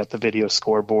you got the video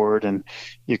scoreboard, and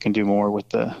you can do more with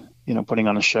the putting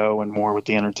on a show, and more with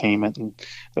the entertainment and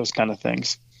those kind of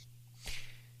things.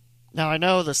 Now, I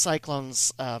know the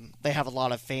Cyclones, they have a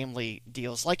lot of family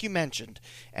deals, like you mentioned,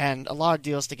 and a lot of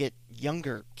deals to get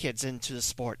younger kids into the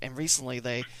sport. And recently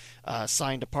they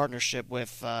signed a partnership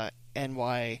with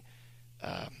YHA.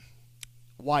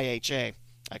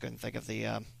 I couldn't think of the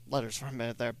letters for a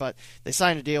minute there, but they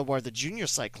signed a deal where the junior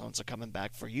Cyclones are coming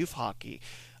back for youth hockey.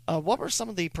 What were some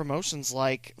of the promotions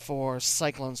like for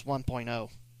Cyclones 1.0?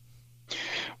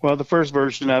 Well, the first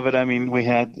version of it, I mean, we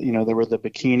had, there were the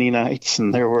bikini nights,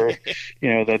 and there were,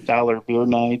 the dollar beer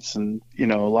nights, and,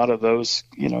 a lot of those,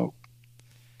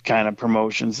 kind of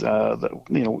promotions,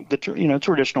 the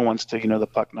traditional ones too, the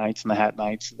puck nights and the hat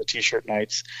nights and the t-shirt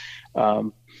nights.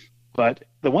 But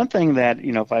the one thing that,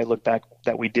 if I look back,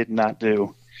 that we did not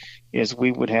do is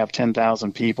we would have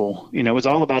 10,000 people. It was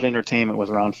all about entertainment with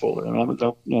Ron Fuller, and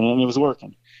it was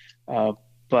working.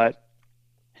 But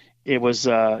it was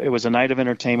a night of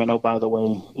entertainment. Oh, by the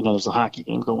way, there's a hockey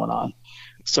game going on.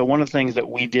 So one of the things that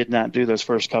we did not do those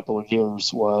first couple of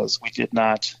years was we did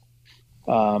not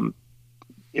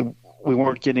we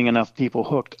weren't getting enough people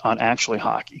hooked on actually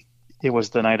hockey. It was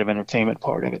the night of entertainment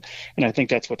part of it, and I think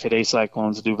that's what today's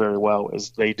Cyclones do very well.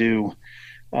 Is they do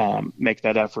make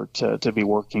that effort to be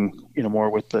working, more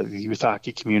with the youth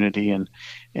hockey community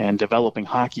and developing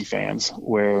hockey fans.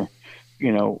 Where,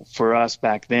 for us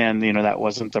back then, that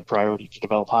wasn't the priority to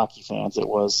develop hockey fans. It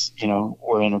was,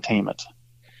 we're entertainment.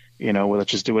 We'll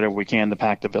just do whatever we can to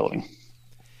pack the building.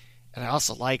 And I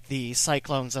also like the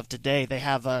Cyclones of today. They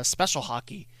have a special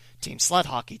hockey team, sled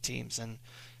hockey teams, and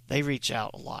they reach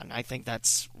out a lot. And I think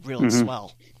that's really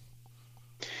swell.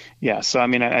 Yeah, so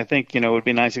I think it would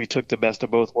be nice if you took the best of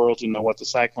both worlds. What the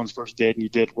Cyclones first did, and you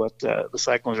did what the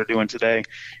Cyclones are doing today,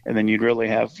 and then you'd really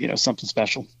have something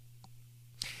special.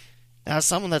 Now, as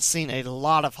someone that's seen a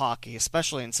lot of hockey,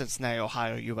 especially in Cincinnati,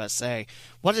 Ohio, USA,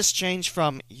 what has changed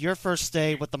from your first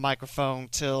day with the microphone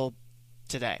till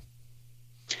today?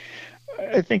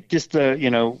 I think just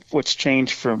what's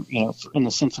changed from in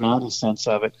the Cincinnati sense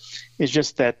of it is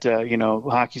just that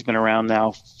hockey's been around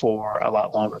now for a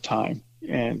lot longer time.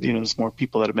 And, there's more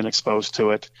people that have been exposed to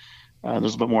it.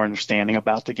 There's a bit more understanding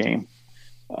about the game.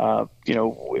 One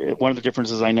of the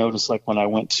differences I noticed, like when I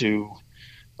went to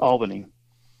Albany,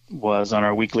 was on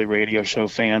our weekly radio show,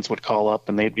 fans would call up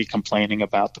and they'd be complaining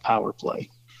about the power play,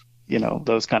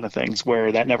 those kind of things,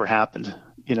 where that never happened,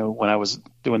 when I was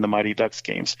doing the Mighty Ducks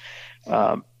games.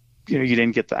 You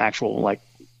didn't get the actual, like,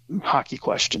 hockey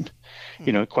question,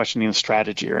 questioning the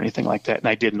strategy or anything like that. And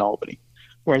I did in Albany.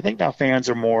 Where I think now fans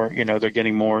are more, they're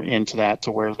getting more into that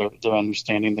to where they're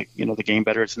understanding the game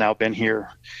better. It's now been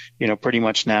here, pretty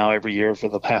much now every year for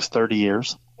the past 30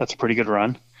 years. That's a pretty good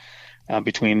run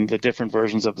between the different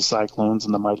versions of the Cyclones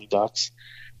and the Mighty Ducks.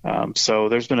 So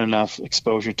there's been enough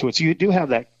exposure to it. So you do have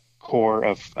that core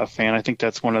of fan. I think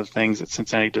that's one of the things that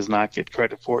Cincinnati does not get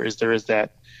credit for is there is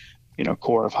that,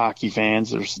 core of hockey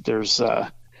fans. There's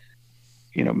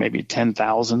maybe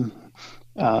 10,000.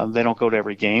 They don't go to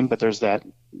every game, but there's that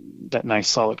nice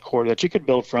solid core that you could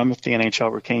build from if the NHL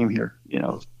ever came here,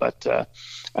 But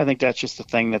I think that's just the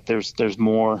thing that there's been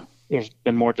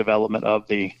more development of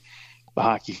the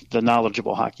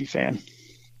knowledgeable hockey fan.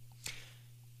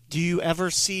 Do you ever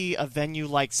see a venue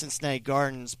like Cincinnati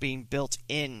Gardens being built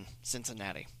in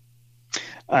Cincinnati?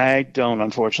 I don't,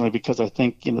 unfortunately, because I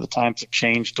think the times have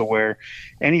changed to where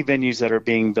any venues that are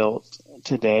being built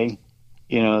today,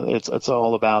 it's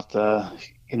all about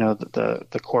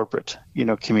the corporate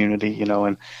community,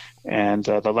 and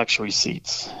the luxury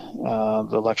seats,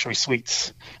 the luxury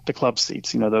suites, the club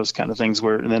seats, those kind of things.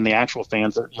 And then the actual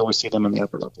fans, you always see them in the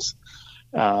upper levels,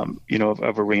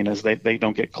 of arenas. They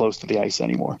don't get close to the ice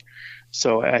anymore.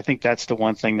 So I think that's the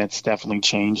one thing that's definitely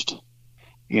changed,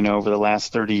 over the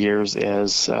last 30 years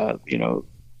is,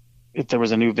 if there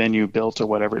was a new venue built or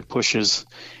whatever, it pushes,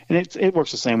 and it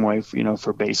works the same way,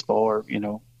 for baseball or,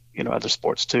 other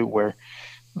sports too, where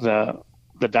the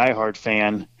diehard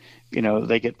fan,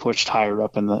 they get pushed higher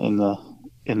up in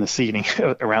the seating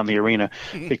around the arena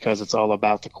because it's all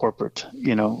about the corporate,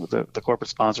 the corporate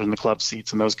sponsors and the club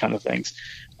seats and those kind of things.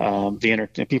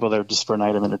 The people that are just for a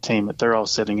night of entertainment, they're all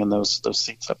sitting in those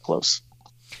seats up close.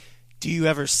 Do you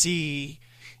ever see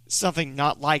something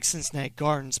not like Cincinnati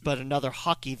Gardens, but another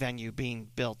hockey venue being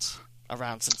built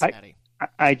around Cincinnati?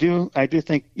 I do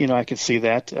think, I could see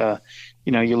that.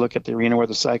 You look at the arena where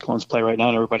the Cyclones play right now,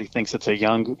 and everybody thinks it's a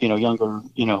younger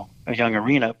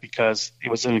arena because it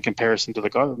was in comparison to the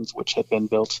Gardens, which had been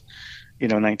built,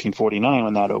 1949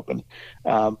 when that opened.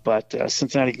 But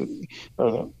Cincinnati,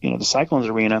 the Cyclones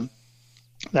arena,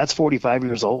 that's 45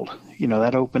 years old.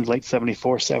 That opened late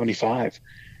 74, 75.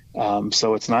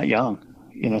 So it's not young.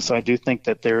 So I do think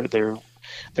that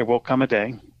there will come a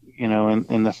day,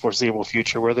 in the foreseeable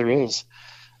future where there is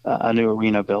a new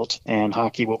arena built and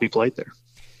hockey will be played there.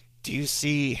 Do you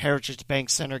see Heritage Bank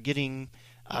Center getting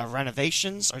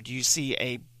renovations, or do you see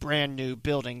a brand new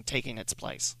building taking its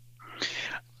place?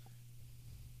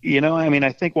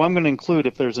 I think I'm going to include,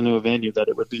 if there's a new venue, that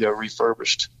it would be a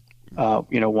refurbished,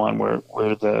 one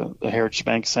where the Heritage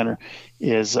Bank Center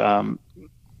is.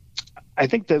 I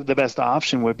think the best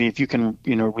option would be if you can,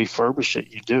 refurbish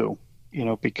it, you do,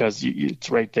 because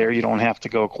it's right there. You don't have to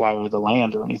go acquire the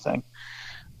land or anything.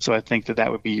 So I think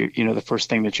that would be, the first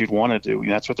thing that you'd want to do.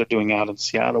 That's what they're doing out in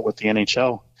Seattle with the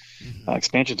NHL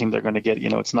expansion team. They're going to get,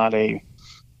 it's not a,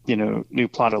 new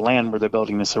plot of land where they're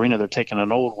building this arena. They're taking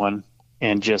an old one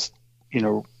and just,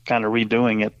 kind of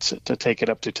redoing it to take it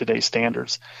up to today's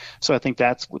standards. So I think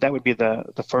that would be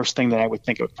the first thing that I would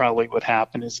think would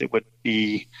happen is it would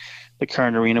be the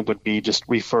current arena would be just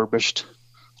refurbished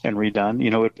and redone.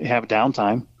 It would have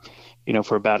downtime,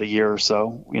 for about a year or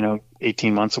so,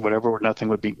 18 months or whatever, where nothing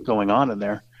would be going on in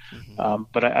there. Mm-hmm.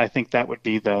 But I think that would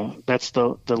be that's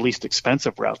the least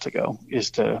expensive route to go,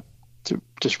 is to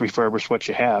just refurbish what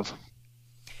you have.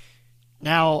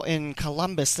 Now, in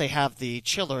Columbus, they have the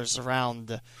chillers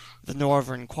around the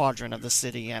northern quadrant of the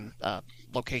city and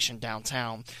location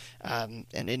downtown. And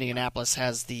Indianapolis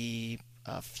has the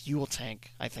fuel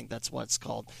tank. I think that's what it's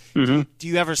called. Mm-hmm. Do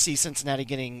you ever see Cincinnati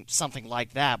getting something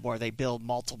like that, where they build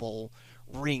multiple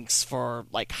rinks for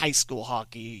like high school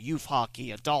hockey, youth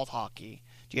hockey, adult hockey?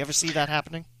 Do you ever see that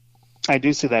happening? I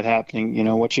do see that happening.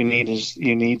 What you need is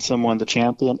someone to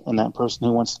champion, and that person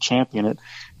who wants to champion it,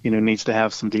 needs to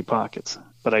have some deep pockets.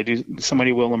 But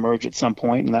somebody will emerge at some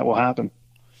point, and that will happen.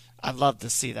 I'd love to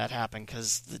see that happen,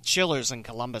 because the chillers in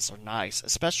Columbus are nice,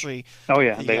 especially. Oh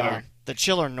yeah, they are. The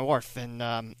Chiller North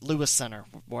in Lewis Center,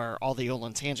 where all the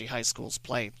Olentangy high schools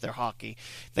play their hockey.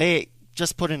 They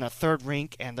just put in a third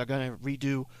rink, and they're going to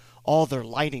redo all their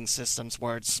lighting systems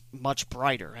where it's much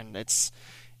brighter, and it's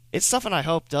something I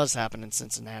hope does happen in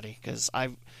Cincinnati, because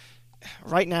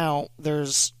right now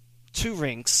there's two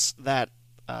rinks that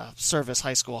service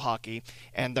high school hockey,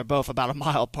 and they're both about a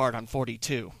mile apart on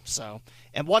 42. So,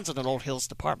 and one's in an Old Hills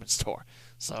department store.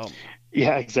 So,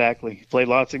 yeah, exactly. Played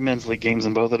lots of men's league games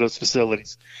in both of those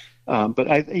facilities. But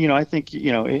I think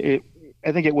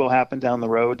it will happen down the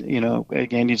road.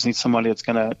 Again, you just need somebody that's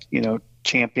going to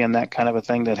champion that kind of a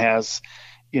thing, that has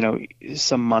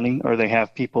some money, or they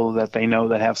have people that they know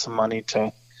that have some money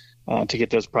to get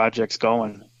those projects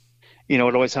going. It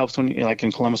always helps when, like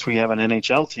in Columbus, we have an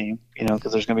NHL team,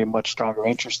 because there's going to be much stronger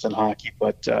interest in hockey.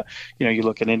 But, you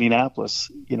look at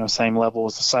Indianapolis, same level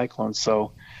as the Cyclones.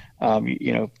 So,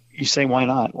 you say, why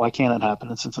not? Why can't it happen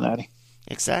in Cincinnati?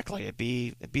 Exactly. It'd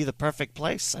be the perfect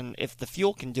place. And if the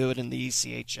Fuel can do it in the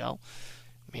ECHL,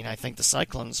 I think the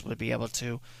Cyclones would be able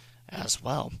to as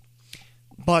well.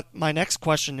 But my next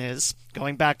question is,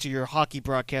 going back to your hockey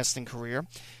broadcasting career,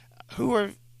 who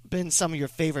have been some of your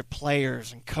favorite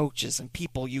players and coaches and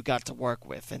people you got to work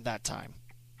with in that time?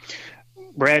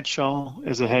 Brad Shaw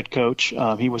is a head coach.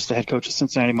 He was the head coach of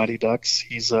Cincinnati Mighty Ducks.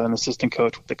 He's an assistant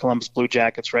coach with the Columbus Blue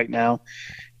Jackets right now.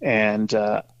 And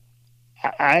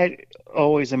I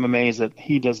always am amazed that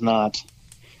he does not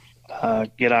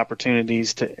get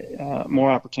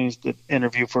more opportunities to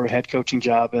interview for a head coaching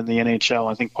job in the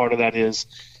NHL. I think part of that is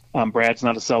Brad's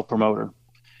not a self-promoter.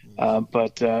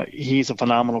 But he's a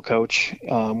phenomenal coach,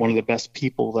 one of the best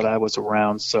people that I was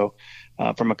around. So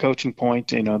from a coaching point,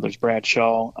 there's Brad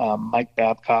Shaw, Mike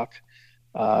Babcock.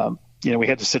 We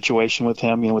had the situation with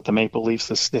him, with the Maple Leafs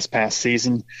this past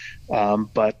season.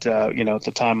 But at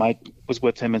the time I was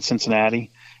with him in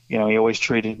Cincinnati, he always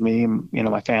treated me and,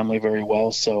 my family very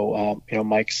well. So,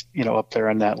 Mike's, up there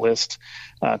on that list.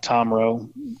 Tom Rowe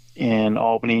in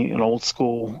Albany, an old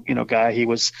school, guy. He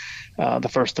was the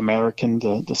first American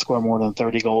to score more than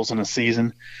 30 goals in a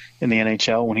season in the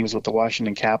NHL when he was with the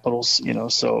Washington Capitals,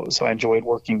 so I enjoyed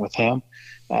working with him.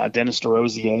 Dennis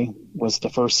DeRosier was the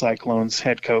first Cyclones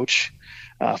head coach.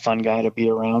 Fun guy to be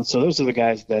around. So those are the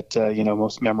guys that,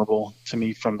 most memorable to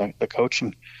me from the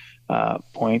coaching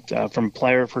point. From a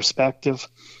player perspective,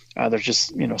 there's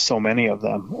just, so many of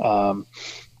them.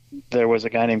 There was a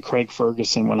guy named Craig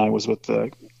Ferguson when I was with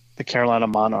the Carolina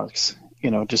Monarchs,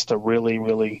 just a really,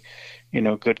 really,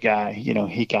 good guy.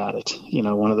 He got it,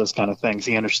 one of those kind of things.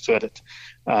 He understood it.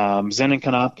 Zenon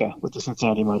Konopka with the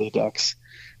Cincinnati Mighty Ducks.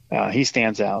 He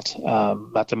stands out.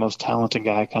 Not the most talented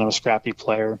guy, kind of a scrappy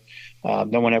player.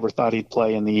 No one ever thought he'd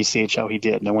play in the ECHL. He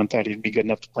did. No one thought he'd be good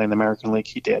enough to play in the American League.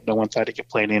 He did. No one thought he could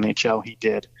play in the NHL. He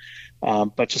did.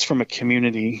 But just from a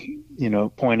community,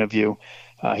 point of view,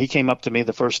 he came up to me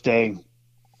the first day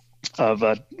of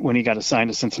when he got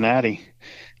assigned to Cincinnati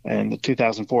in the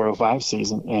 2004-05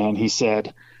 season, and he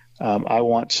said, I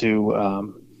want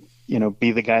to,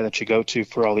 be the guy that you go to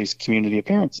for all these community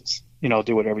appearances.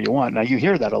 Do whatever you want. Now, you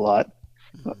hear that a lot,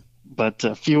 but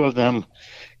a few of them,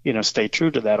 stay true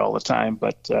to that all the time.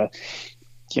 But,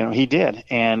 he did.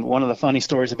 And one of the funny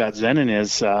stories about Zenon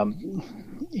is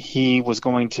he was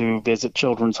going to visit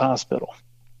Children's Hospital.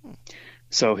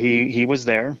 So he was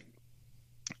there,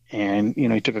 and,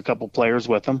 he took a couple players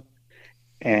with him.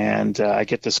 And I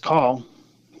get this call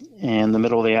in the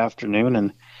middle of the afternoon,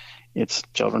 and it's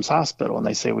Children's Hospital. And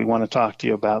they say, we want to talk to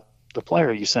you about the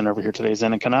player you sent over here today,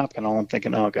 Zenon Konopka. And all I'm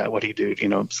thinking, oh, God, what'd he do?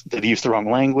 Did he use the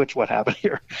wrong language? What happened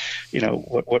here?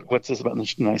 What's this about?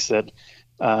 And I said,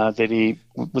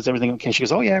 Was everything okay? She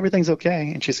goes, oh yeah, everything's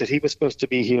okay. And she said he was supposed to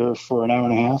be here for an hour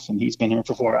and a half, and he's been here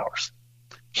for 4 hours.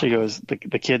 She goes,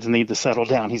 the kids need to settle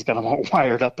down. He's got them all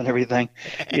wired up and everything.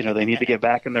 They need to get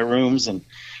back in their rooms.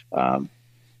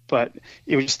 But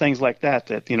it was just things like that,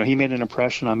 he made an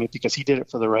impression on me because he did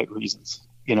it for the right reasons.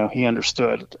 He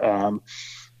understood,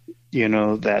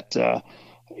 that,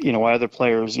 why other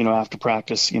players, after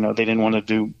practice, they didn't want to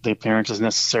do the appearances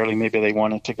necessarily. Maybe they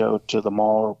wanted to go to the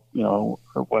mall, or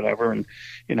whatever. And,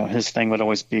 his thing would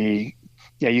always be,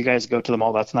 yeah, you guys go to the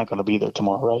mall. That's not going to be there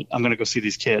tomorrow, right? I'm going to go see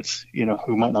these kids,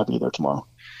 who might not be there tomorrow.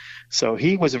 So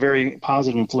he was a very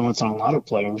positive influence on a lot of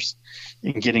players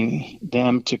in getting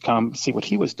them to come see what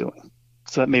he was doing.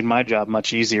 So that made my job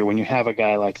much easier when you have a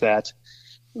guy like that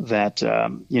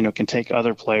can take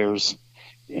other players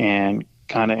and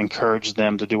kind of encourage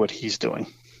them to do what he's doing.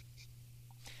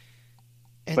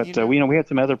 But we had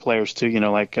some other players too,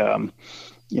 like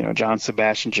John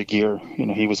Sebastian Jaguar.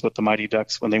 He was with the Mighty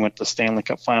Ducks when they went to the Stanley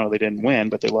Cup final. They didn't win,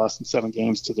 but they lost in 7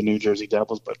 games to the New Jersey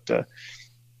Devils. But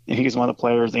he was one of the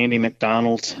players. Andy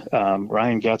McDonald,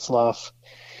 Ryan Getzloff.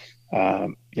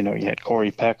 You had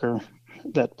Corey Pecker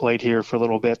that played here for a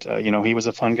little bit. He was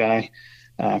a fun guy.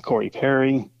 Corey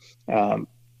Perry.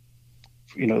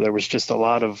 There was just a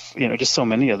lot of, just so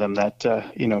many of them that,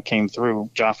 came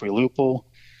through. Joffrey Lupul,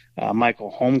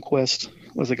 Michael Holmquist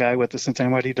was a guy with the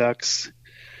Cincinnati Mighty Ducks.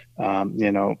 Dan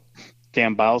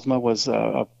Bylsma was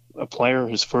a player.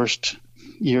 His first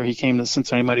year he came to the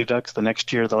Cincinnati Mighty Ducks. The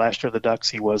last year of the Ducks,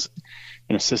 he was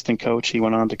an assistant coach. He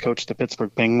went on to coach the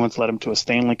Pittsburgh Penguins, led him to a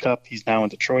Stanley Cup. He's now in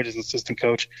Detroit as an assistant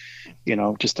coach.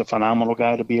 Just a phenomenal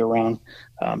guy to be around.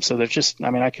 So there's just,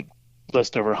 I could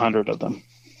list over 100 of them.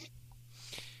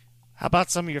 How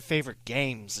about some of your favorite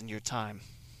games in your time?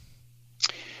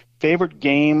 Favorite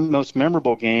game, most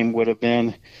memorable game would have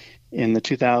been in the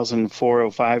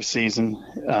 2004-05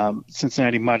 season.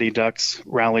 Cincinnati Mighty Ducks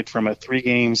rallied from a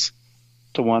 3-1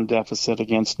 deficit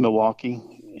against Milwaukee,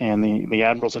 and the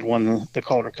Admirals had won the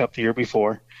Calder Cup the year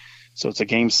before. So it's a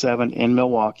Game 7 in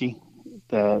Milwaukee.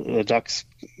 The Ducks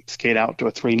skate out to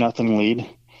a 3-0 lead.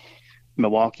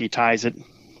 Milwaukee ties it,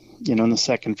 in the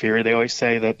second period. They always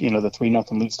say that, the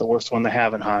 3-0 lead's the worst one to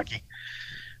have in hockey.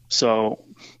 So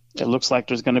it looks like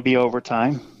there's going to be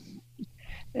overtime.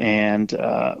 And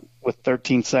with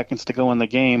 13 seconds to go in the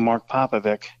game, Mark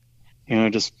Popovic,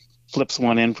 just flips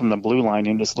one in from the blue line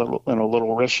and just a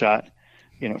little wrist shot,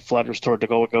 flutters toward the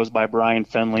goal. It goes by Brian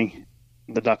Finley.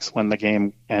 The Ducks win the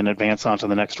game and advance on to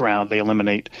the next round. They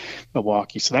eliminate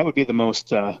Milwaukee. So that would be the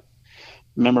most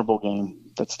memorable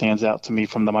game that stands out to me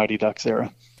from the Mighty Ducks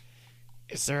era.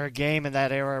 Is there a game in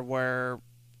that era where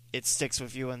it sticks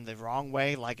with you in the wrong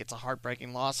way, like it's a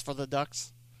heartbreaking loss for the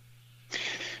Ducks?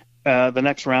 The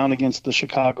next round against the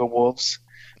Chicago Wolves,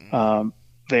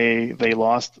 they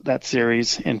lost that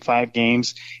series in 5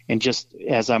 games. And just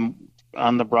as I'm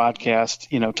on the broadcast,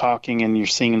 talking, and you're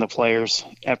seeing the players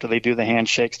after they do the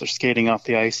handshakes, they're skating off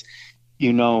the ice,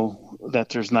 that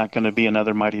there's not going to be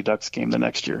another Mighty Ducks game the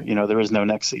next year. There is no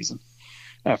next season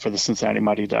for the Cincinnati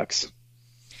Mighty Ducks.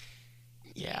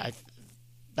 Yeah,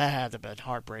 that had to have been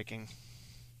heartbreaking.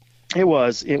 It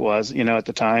was, at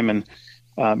the time. And,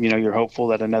 you're hopeful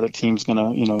that another team's going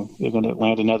to, they're going to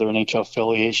land another NHL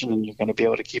affiliation and you're going to be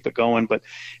able to keep it going. But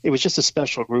it was just a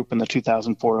special group in the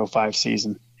 2004-05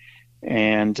 season.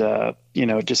 And,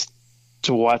 just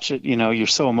to watch it, you're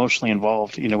so emotionally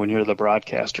involved, when you're the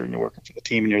broadcaster and you're working for the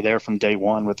team and you're there from day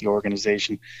one with the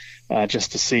organization,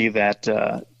 just to see that,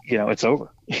 it's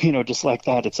over, just like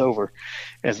that, it's over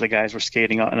as the guys were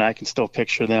skating on. And I can still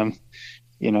picture them,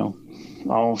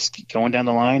 all going down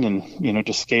the line and,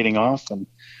 just skating off. And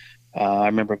I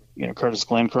remember, Curtis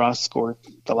Glencross scored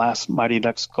the last Mighty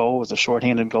Ducks goal. It was a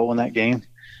shorthanded goal in that game.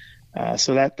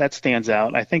 So that stands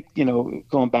out. I think,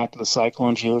 going back to the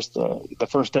Cyclones years, the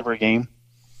first ever game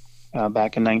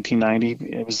back in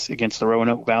 1990, it was against the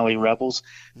Roanoke Valley Rebels.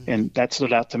 And that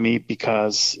stood out to me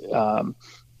because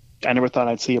I never thought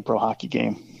I'd see a pro hockey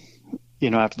game,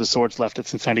 after the Swords left at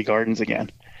Cincinnati Gardens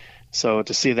again. So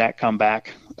to see that come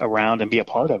back around and be a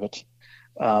part of it,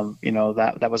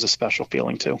 that was a special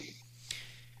feeling too.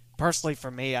 Personally, for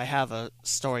me, I have a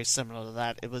story similar to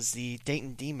that. It was the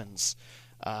Dayton Demons,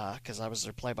 because I was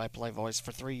their play-by-play voice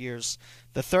for 3 years.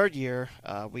 The third year,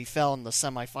 we fell in the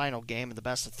semifinal game of the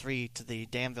best-of-3 to the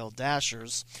Danville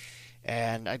Dashers,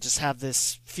 and I just have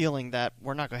this feeling that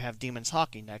we're not going to have Demons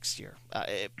hockey next year.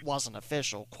 It wasn't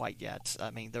official quite yet.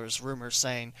 I mean, there was rumors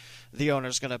saying the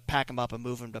owner's going to pack him up and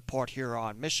move him to Port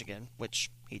Huron, Michigan, which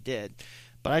he did.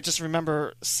 But I just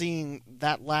remember seeing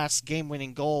that last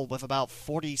game-winning goal with about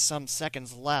 40-some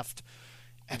seconds left,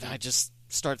 and I just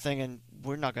start thinking,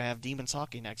 we're not going to have Demons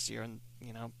hockey next year, and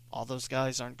all those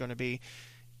guys aren't going to be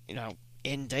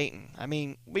in Dayton. I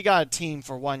mean, we got a team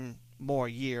for one more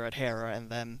year at Hara, and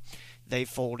then they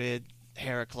folded.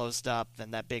 Hara closed up,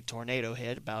 then that big tornado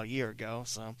hit about a year ago.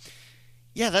 So,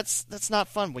 yeah, that's not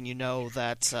fun when you know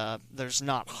that there's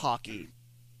not hockey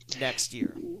next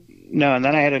year. No, and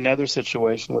then I had another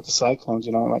situation with the Cyclones.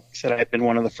 Like I said, I had been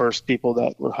one of the first people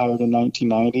that were hired in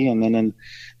 1990, and then in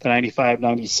the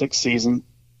 95-96 season,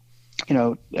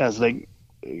 as they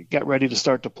got ready to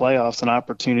start the playoffs, an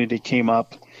opportunity came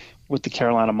up with the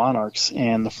Carolina Monarchs,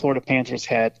 and the Florida Panthers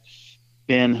had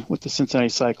been with the Cincinnati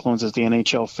Cyclones as the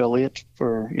NHL affiliate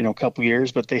for a couple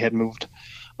years, but they had moved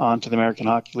on to the American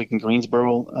Hockey League in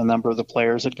Greensboro. A number of the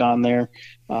players had gone there.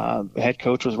 The head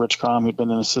coach was Rich Crom, who'd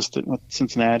been an assistant with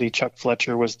Cincinnati. Chuck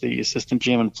Fletcher was the assistant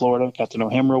GM in Florida. Got to know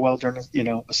him real well during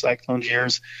the Cyclones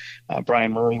years.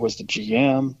 Brian Murray was the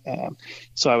GM.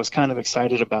 So I was kind of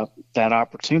excited about that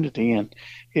opportunity, and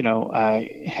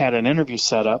I had an interview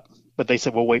set up, but they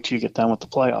said, "Well, wait till you get done with the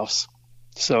playoffs."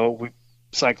 So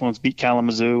Cyclones beat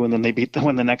Kalamazoo, and then they beat them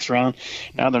in the next round.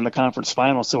 Now they're in the conference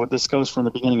final. So this goes from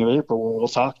the beginning of April. We'll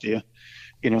talk to you.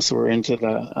 So we're into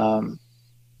the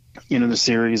the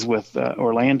series with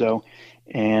Orlando,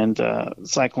 and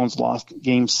Cyclones lost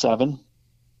Game 7.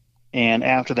 And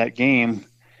after that game,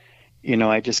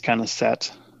 I just kind of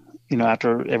sat.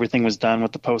 After everything was done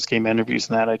with the post-game interviews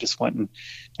and that, I just went and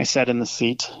I sat in the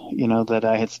seat. That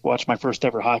I had watched my first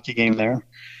ever hockey game there.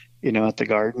 At the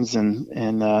Gardens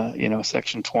and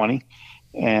Section 20,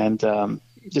 and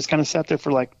just kind of sat there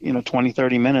for 20,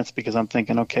 30 minutes, because I'm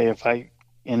thinking, okay, if I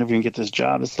interview and get this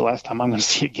job, it's the last time I'm going to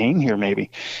see a game here,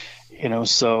 maybe.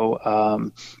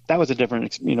 So that was a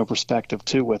different, perspective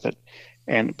too with it.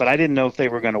 But I didn't know if they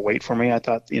were going to wait for me. I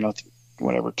thought,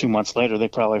 2 months later, they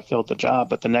probably filled the job.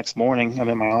 But the next morning, I'm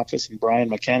in my office, and Brian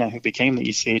McKenna, who became the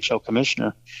ECHL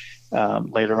commissioner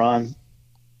later on,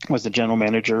 was the general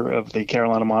manager of the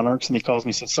Carolina Monarchs, and he calls me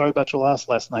and says, "Sorry about your loss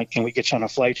last night. Can we get you on a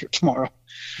flight here tomorrow,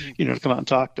 to come out and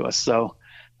talk to us?" So,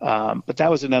 but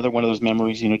that was another one of those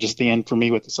memories, just the end for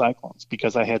me with the Cyclones,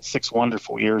 because I had 6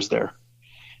 wonderful years there,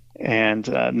 and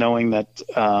knowing that,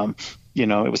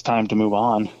 it was time to move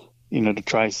on, to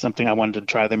try something. I wanted to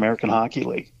try the American Hockey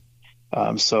League.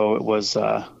 So it was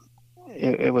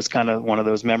kind of one of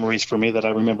those memories for me that I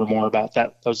remember more about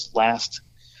those last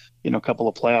couple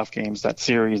of playoff games, that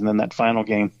series, and then that final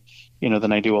game,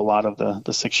 than I do a lot of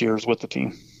the 6 years with the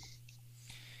team.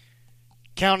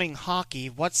 Counting hockey,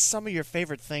 what's some of your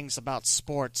favorite things about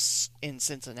sports in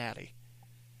Cincinnati?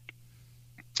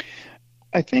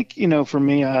 I think, for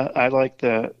me, I like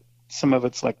some of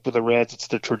it's like with the Reds, it's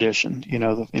the tradition,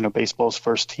 baseball's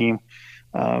first team,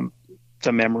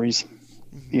 the memories,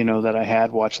 that I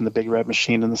had watching the Big Red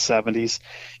Machine in the 70s.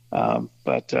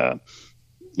 But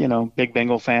big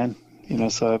Bengal fan,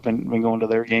 so I've been going to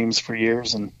their games for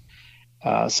years. And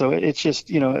so it's just,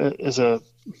 as a,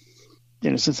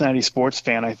 Cincinnati sports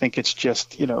fan, I think it's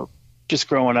just, just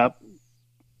growing up,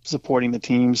 supporting the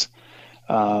teams,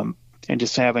 and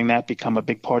just having that become a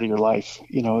big part of your life.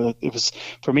 It was,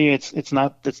 for me, it's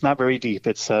not very deep.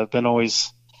 It's been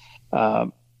always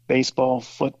baseball,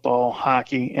 football,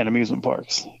 hockey, and amusement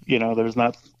parks. There's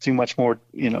not too much more,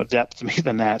 depth to me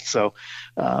than that. So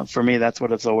for me, that's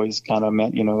what it's always kind of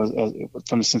meant,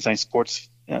 from the Cincinnati sports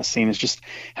scene, is just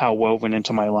how woven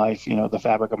into my life, the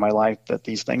fabric of my life, that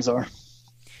these things are.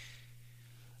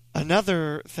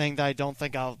 Another thing that I don't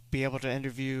think I'll be able to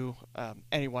interview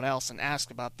anyone else and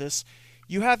ask about this,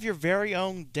 you have your very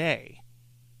own day.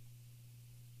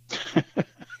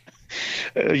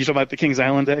 You talking about the Kings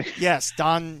Island Day? Yes,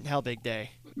 Don Helbig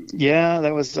Day. Yeah,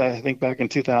 that was, I think, back in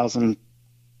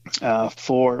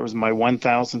 2004. It was my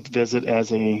 1,000th visit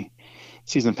as a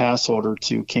season pass holder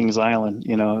to Kings Island.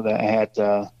 That I had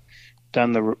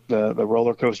done the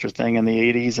roller coaster thing in the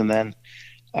 80s, and then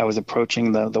I was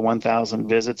approaching the 1,000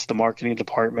 visits. The marketing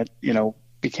department,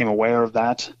 became aware of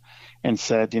that and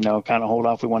said, kind of hold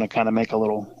off. We want to kind of make a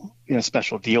little,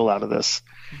 special deal out of this.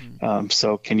 Mm-hmm.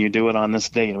 So can you do it on this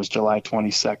date? It was July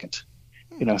 22nd.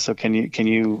 So can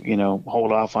you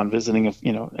hold off on visiting,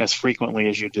 as frequently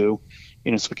as you do,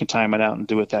 so we can time it out and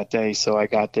do it that day. So I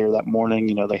got there that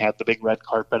morning. They had the big red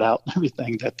carpet out and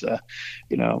everything that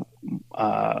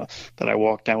I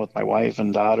walked down with my wife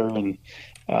and daughter, and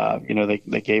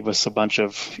they gave us a bunch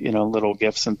of, little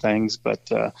gifts and things, but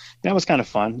that was kind of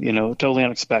fun, totally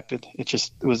unexpected. It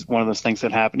was one of those things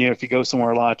that happen. If you go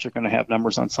somewhere a lot, you're going to have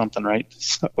numbers on something, right?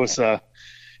 So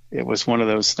it was one of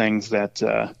those things that,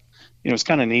 it was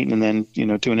kind of neat. And then,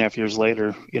 2.5 years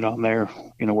later, I'm there,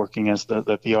 working as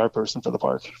the PR person for the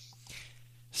park.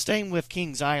 Staying with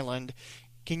Kings Island,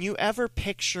 can you ever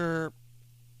picture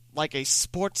like a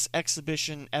sports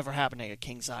exhibition ever happening at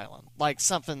Kings Island? Like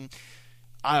something,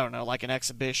 I don't know, like an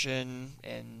exhibition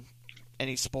in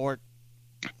any sport?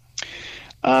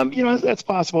 That's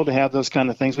possible to have those kind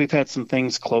of things. We've had some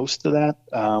things close to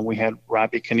that. We had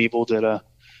Robbie Knievel did a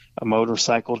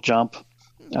motorcycle jump,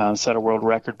 set a world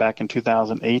record back in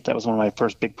 2008. That was one of my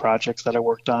first big projects that I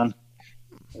worked on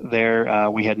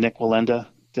there. We had Nick Walenda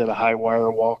did a high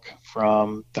wire walk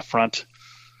from the front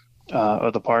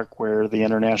of the park where the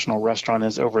International Restaurant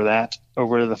is over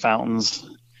to the fountains,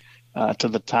 to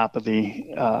the top of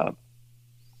the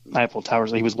Eiffel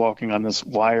Towers. He was walking on this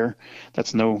wire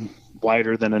that's no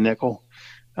wider than a nickel,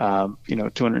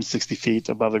 260 feet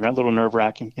above the ground. A little nerve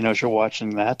wracking, as you're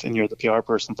watching that and you're the PR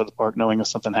person for the park, knowing if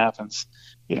something happens,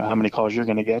 how many calls you're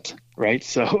going to get, right?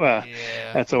 So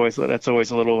that's always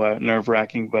a little nerve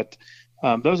wracking. But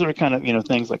those are kind of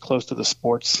things like close to the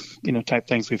sports type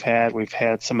things we've had. We've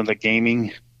had some of the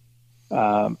gaming.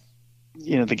 The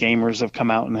gamers have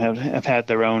come out and have had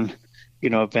their own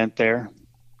event there.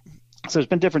 So there's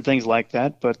been different things like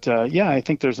that, but I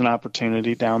think there's an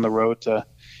opportunity down the road to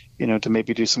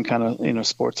maybe do some kind of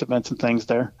sports events and things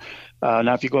there.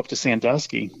 Now, if you go up to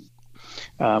Sandusky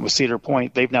with Cedar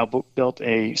Point, they've now built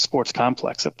a sports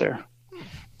complex up there.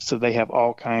 So they have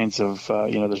all kinds of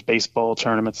there's baseball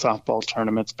tournaments, softball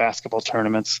tournaments, basketball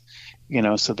tournaments.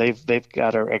 So they've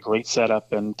got a great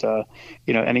setup, and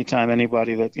anytime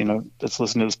anybody that that's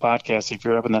listening to this podcast, if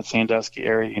you're up in that Sandusky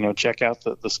area, check out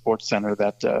the sports center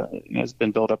that has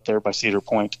been built up there by Cedar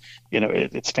Point.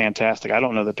 It's fantastic. I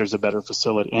don't know that there's a better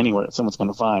facility anywhere that someone's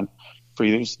going to find for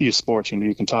youth sports.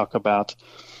 You can talk about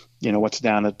what's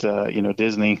down at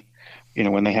Disney,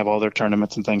 when they have all their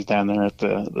tournaments and things down there at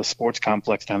the sports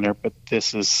complex down there. But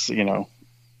this is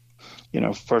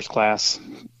first class.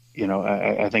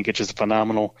 I think it's just a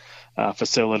phenomenal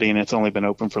facility, and it's only been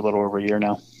open for a little over a year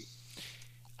now.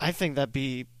 I think that'd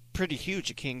be pretty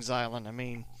huge at Kings Island. I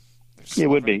mean, it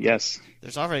would be, yes.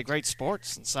 There's already great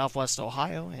sports in Southwest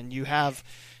Ohio, and you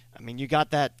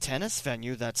got that tennis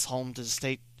venue that's home to the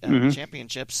state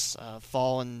championships,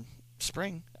 fall and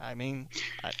spring. I mean,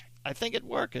 I think it'd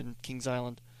work in Kings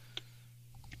Island.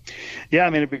 Yeah,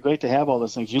 it'd be great to have all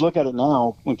those things. You look at it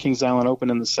now, when Kings Island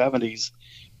opened in the 70s,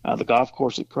 the golf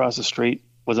course across the street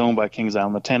was owned by Kings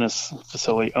Island. The tennis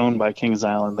facility owned by Kings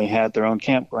Island. They had their own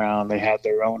campground. They had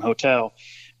their own hotel.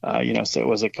 So it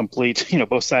was a complete,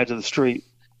 both sides of the street,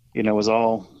 was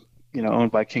all,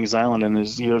 owned by Kings Island. And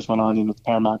as years went on, the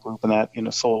Paramount Group and that,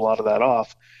 sold a lot of that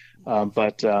off.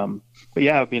 But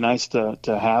yeah, it'd be nice to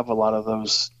have a lot of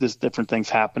these different things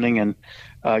happening. And,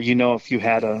 if you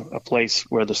had a place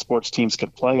where the sports teams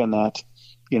could play in that,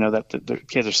 that the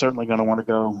kids are certainly going to want to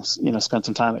go, spend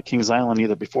some time at Kings Island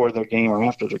either before their game or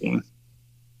after their game.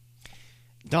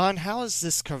 Don, how has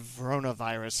this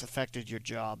coronavirus affected your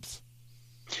jobs?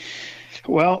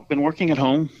 Well, been working at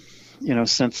home,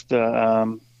 since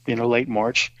the, late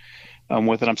March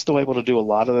with it. I'm still able to do a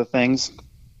lot of the things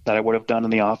that I would have done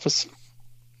in the office.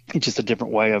 It's just a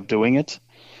different way of doing it.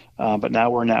 But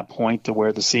now we're in that point to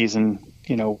where the season,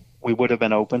 we would have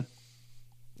been open.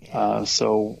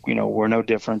 So, we're no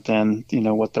different than,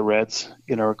 what the Reds,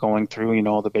 are going through,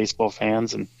 all the baseball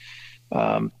fans. And,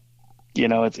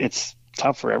 it's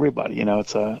tough for everybody.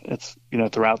 It's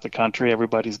throughout the country,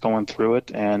 everybody's going through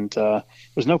it. And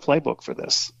there's no playbook for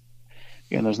this.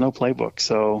 There's no playbook.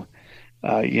 So,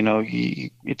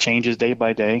 it changes day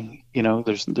by day.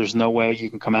 There's no way you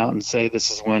can come out and say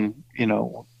this is when,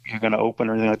 you're going to open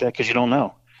or anything like that, because you don't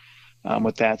know.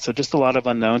 With that. So just a lot of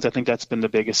unknowns. I think that's been the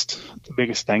biggest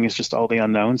thing is just all the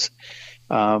unknowns.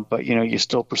 But, you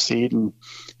still proceed and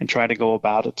try to go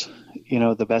about it,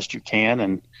 the best you can.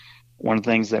 And one of the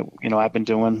things that, I've been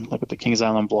doing, like with the Kings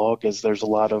Island blog, is there's a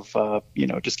lot of,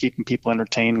 just keeping people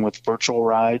entertained with virtual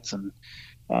rides and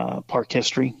park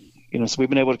history. So we've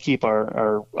been able to keep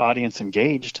our audience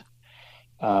engaged,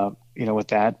 with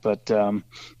that. But,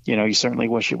 you certainly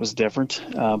wish it was different.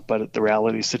 But the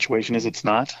reality situation is it's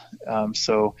not.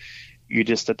 So you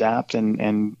just adapt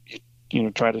and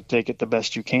try to take it the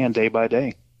best you can day by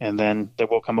day. And then there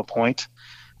will come a point,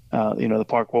 the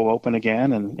park will open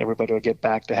again and everybody will get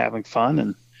back to having fun.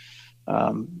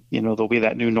 And, there'll be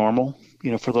that new normal,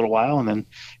 for a little while. And then,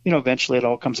 eventually it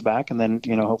all comes back. And then,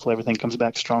 hopefully everything comes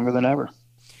back stronger than ever.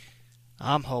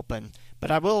 I'm hoping.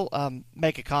 But I will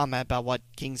make a comment about what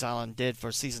Kings Island did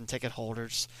for season ticket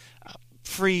holders.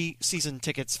 Free season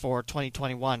tickets for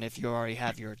 2021 if you already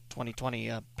have your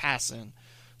 2020 pass in.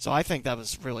 So I think that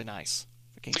was really nice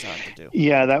for Kings Island to do.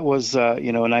 Yeah, that was a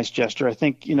nice gesture. I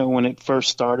think, when it first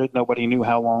started, nobody knew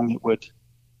how long it would,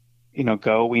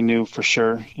 go. We knew for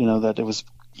sure, that it was,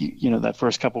 that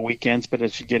first couple weekends. But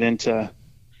as you get into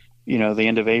the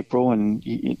end of April, and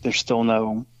there's still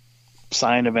no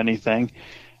sign of anything,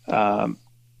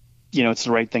 it's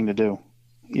the right thing to do.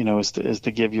 Is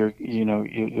to give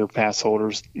your pass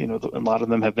holders, a lot of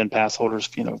them have been pass holders,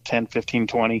 10, 15,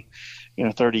 20,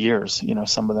 30 years,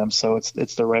 some of them. So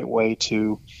it's the right way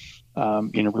to,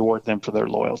 reward them for their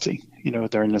loyalty,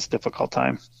 during this difficult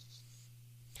time.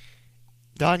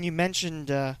 Don, you mentioned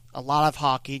a lot of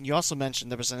hockey, and you also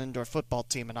mentioned there was an indoor football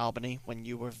team in Albany when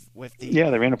you were with the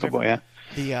the Arena football,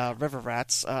 the River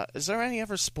Rats. Is there any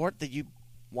other sport that you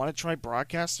want to try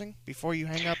broadcasting before you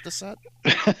hang up the set?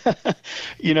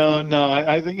 No,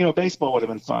 I think baseball would have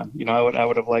been fun. I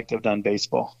would have liked to have done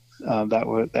baseball. That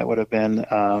would have been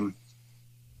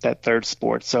that third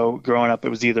sport. So growing up, it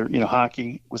was either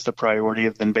hockey was the priority,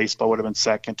 then baseball would have been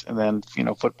second, and then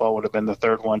football would have been the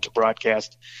third one to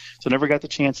broadcast. So never got the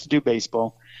chance to do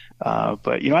baseball.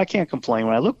 But I can't complain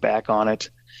when I look back on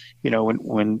it.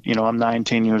 When I'm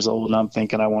 19 years old and I'm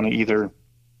thinking I want to either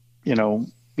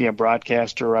be a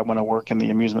broadcaster or I want to work in the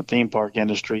amusement theme park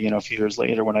industry. A few years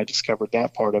later when I discovered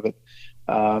that part of it,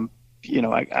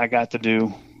 I got to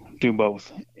do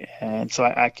both, and so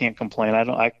I can't complain.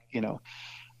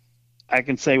 I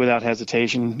can say without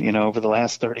hesitation, over the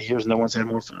last 30 years, no one's had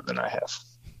more fun than I have.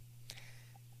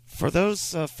 For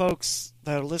those folks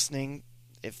that are listening,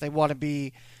 if they want to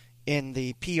be in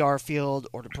the PR field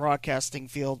or the broadcasting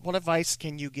field, what advice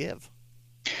can you give?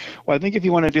 Well, I think if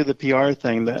you want to do the PR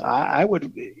thing, that I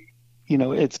would,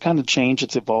 it's kind of changed.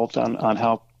 It's evolved on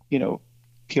how,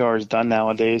 PR is done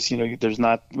nowadays. There's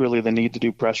not really the need to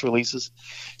do press releases.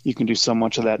 You can do so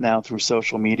much of that now through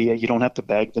social media. You don't have to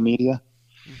beg the media.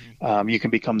 Mm-hmm. You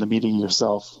can become the media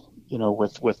yourself,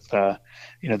 with the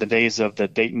days of the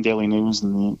Dayton Daily News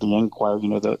and the Enquirer,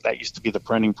 that used to be the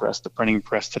printing press. The printing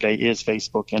press today is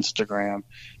Facebook, Instagram,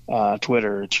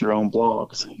 Twitter. It's your own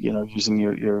blogs, using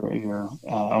your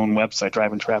own website,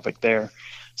 driving traffic there.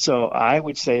 So I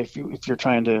would say if you're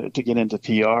trying to get into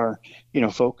PR,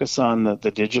 focus on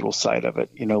the digital side of it.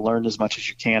 Learn as much as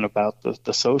you can about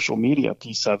the social media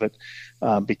piece of it,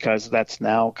 because that's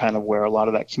now kind of where a lot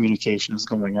of that communication is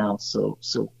going out. So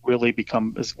really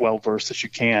become as well versed as you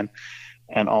can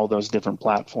and all those different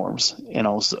platforms, and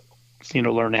also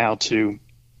learn how to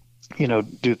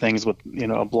do things with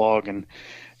a blog and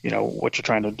what you're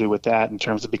trying to do with that in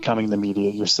terms of becoming the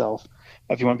media yourself.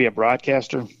 If you want to be a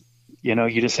broadcaster,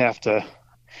 you just have to.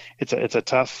 It's a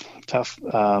tough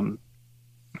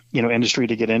industry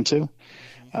to get into,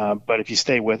 but if you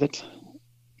stay with it,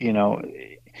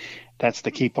 that's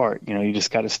the key part. You just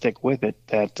got to stick with it.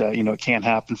 That it can't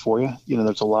happen for you.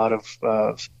 There's a lot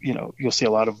of you'll see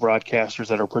a lot of broadcasters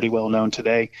that are pretty well known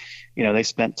today. They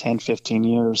spent 10, 15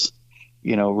 years,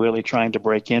 really trying to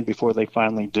break in before they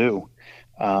finally do.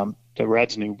 The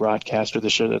Reds' new broadcaster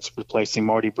this year that's replacing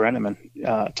Marty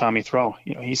Brennaman, Tommy Thrall,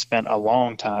 he spent a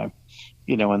long time,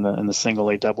 in the single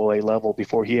A, double A level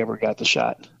before he ever got the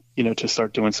shot, to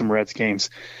start doing some Reds games.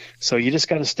 So you just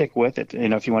got to stick with it,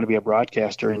 if you want to be a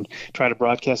broadcaster, and try to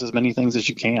broadcast as many things as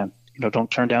you can. Don't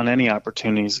turn down any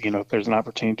opportunities. If there's an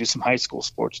opportunity to do some high school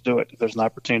sports, do it. If there's an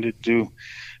opportunity to do,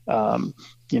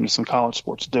 some college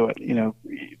sports, do it.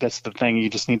 That's the thing. You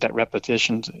just need that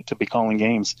repetition to be calling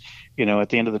games. At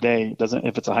the end of the day,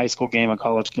 if it's a high school game, a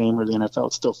college game, or the NFL,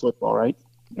 it's still football, right?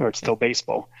 Or it's still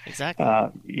baseball. Exactly.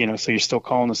 So you're still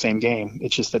calling the same game.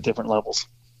 It's just at different levels.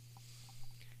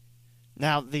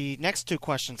 Now, the next two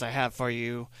questions I have for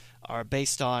you are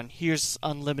based on here's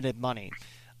unlimited money.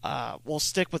 We'll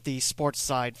stick with the sports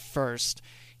side first.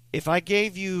 If I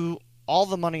gave you all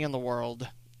the money in the world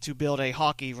to build a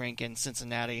hockey rink in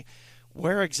Cincinnati,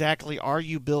 where exactly are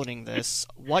you building this?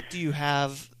 What do you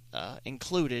have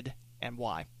included, and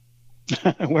why?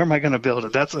 Where am I going to build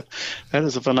it? That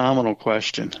is a phenomenal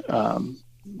question.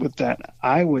 With that,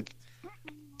 I would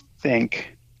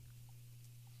think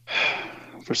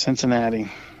for Cincinnati,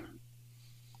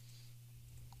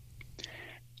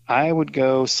 I would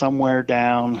go somewhere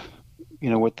down,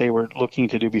 what they were looking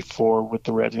to do before with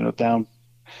the Reds, down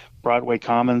Broadway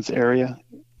Commons area.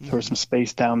 There was some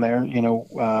space down there,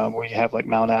 where you have like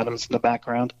Mount Adams in the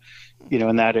background,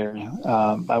 in that area.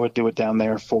 I would do it down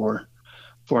there for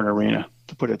an arena,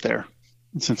 to put it there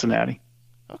in Cincinnati.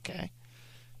 Okay.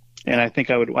 And I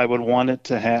think I would want it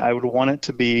to have, I would want it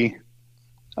to be,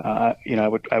 I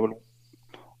would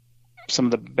some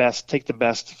of the best, take the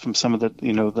best from some of the,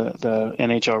 the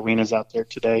NHL arenas out there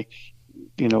today,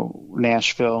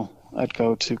 Nashville. I'd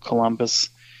go to Columbus.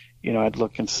 I'd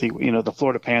look and see, the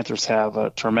Florida Panthers have a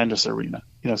tremendous arena,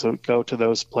 so go to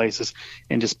those places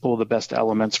and just pull the best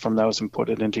elements from those and put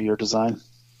it into your design.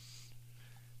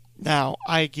 Now,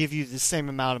 I give you the same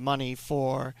amount of money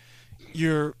for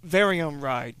your very own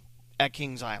ride at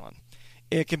Kings Island?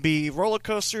 It could be roller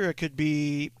coaster. It could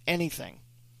be anything.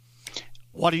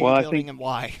 What are you building and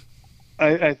why?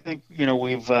 I think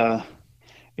we've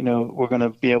we're going to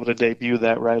be able to debut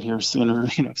that right here soon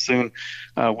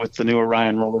with the new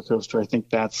Orion roller coaster. I think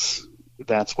that's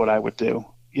what I would do.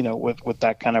 With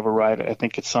that kind of a ride, I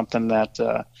think it's something that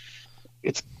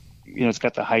it's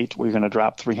got the height where you're going to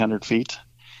drop 300 feet.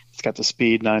 It's got the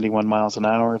speed 91 miles an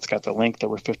hour. It's got the length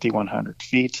over 5,100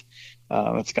 feet.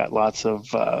 It's got lots of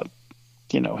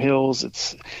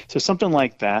hills. So something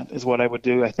like that is what I would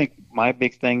do. I think my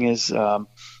big thing is I'm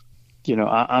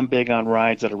big on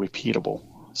rides that are repeatable.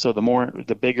 So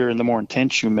the bigger and the more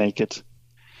intense you make it,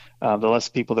 the less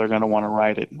people that are going to want to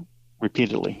ride it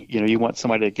repeatedly. You want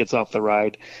somebody that gets off the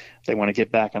ride, they want to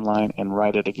get back in line and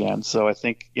ride it again. So I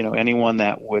think anyone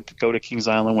that would go to Kings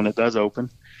Island when it does open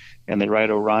and they ride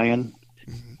Orion,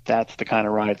 that's the kind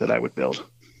of ride that I would build.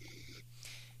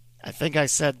 I think I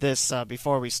said this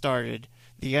before we started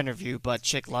the interview, but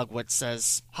Chick Lugwood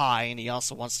says hi, and he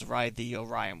also wants to ride the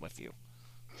Orion with you.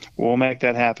 We'll make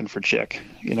that happen for Chick.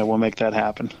 We'll make that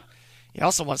happen. He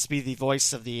also wants to be the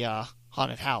voice of the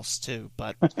haunted house too,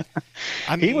 but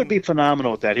he would be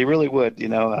phenomenal with that. He really would.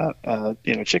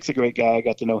 Chick's a great guy. I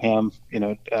got to know him.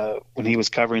 When he was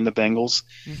covering the Bengals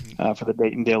for the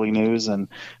Dayton Daily News, and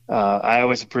I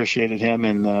always appreciated him.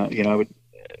 And I would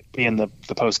be in the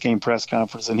post game press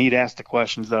conference, and he'd ask the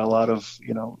questions that a lot of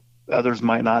others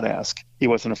might not ask. He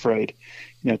wasn't afraid,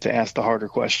 to ask the harder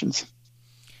questions.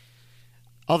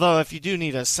 Although, if you do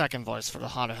need a second voice for the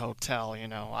haunted hotel,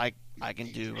 I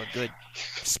can do a good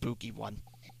spooky one.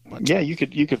 But, yeah, you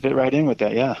could fit right in with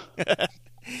that. Yeah.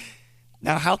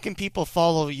 Now, how can people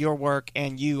follow your work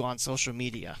and you on social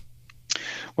media?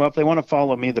 Well, if they want to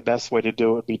follow me, the best way to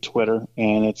do it would be Twitter,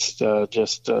 and it's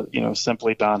just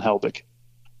simply Don Helbig.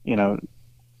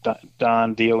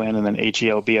 Don, D-O-N, and then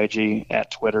Helbig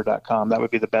at twitter.com. That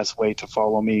would be the best way to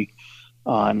follow me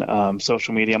on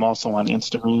social media. I'm also on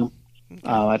Instagram.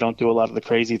 I don't do a lot of the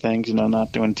crazy things,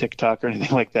 not doing TikTok or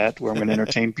anything like that where I'm going to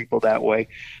entertain people that way.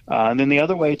 And then the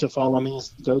other way to follow me is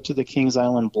go to the Kings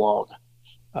Island blog.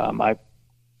 I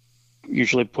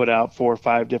usually put out 4 or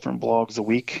 5 different blogs a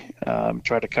week,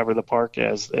 try to cover the park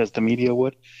as the media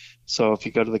would. So if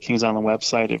you go to the Kings Island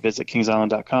website at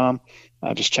visitkings-island.com,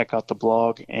 just check out the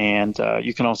blog, and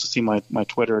you can also see my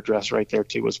Twitter address right there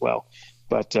too as well.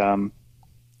 But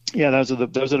those are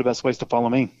the best ways to follow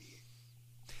me.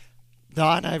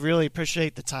 Don, I really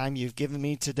appreciate the time you've given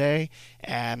me today,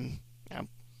 and I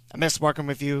miss working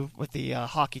with you with the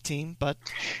hockey team. But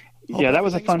that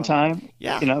was a fun time.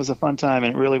 Yeah, it was a fun time,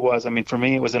 and it really was. I mean, for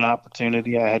me, it was an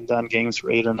opportunity. I hadn't done games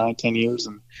for 8 or 9, 10 years,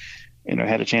 and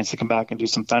had a chance to come back and do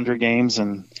some Thunder games,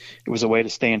 and it was a way to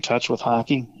stay in touch with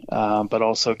hockey, but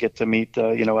also get to meet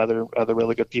other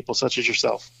really good people such as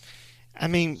yourself. I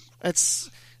mean,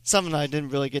 it's something I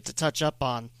didn't really get to touch up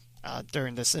on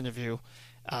during this interview.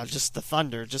 Just the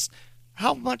Thunder, just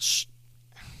how much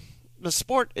the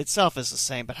sport itself is the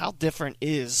same, but how different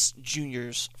is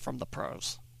juniors from the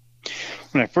pros?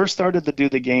 When I first started to do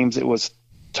the games, it was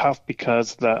tough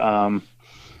because the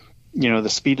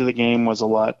speed of the game was a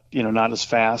lot, not as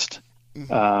fast.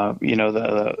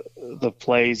 The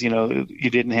plays, you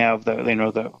didn't have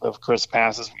the crisp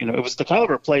passes. It was the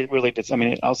caliber of play really did. I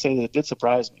mean, I'll say that it did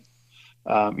surprise me.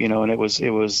 And it was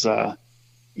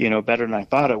better than I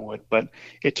thought it would. But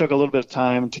it took a little bit of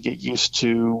time to get used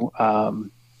to,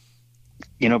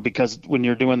 because when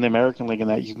you're doing the American League and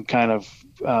that, you can kind of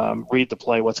read the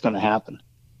play, what's going to happen.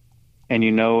 And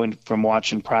and from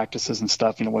watching practices and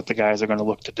stuff, what the guys are going to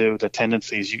look to do, the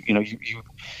tendencies.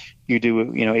 You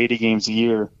do 80 games a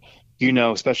year,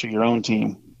 especially your own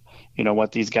team,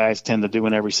 what these guys tend to do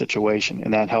in every situation,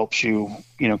 and that helps you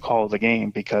call the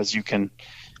game because you can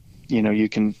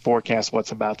forecast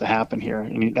what's about to happen here,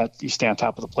 and you stay on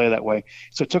top of the play that way.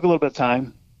 So it took a little bit of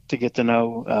time to get to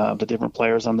know the different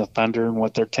players on the Thunder and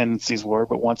what their tendencies were.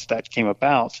 But once that came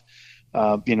about,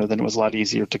 then it was a lot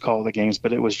easier to call the games.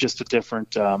 But it was just a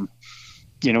different,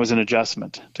 it was an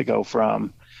adjustment to go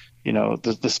from,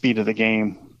 the speed of the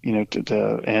game,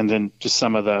 to and then just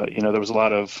some of the, there was a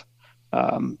lot of,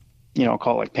 I'll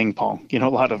call it like ping pong, a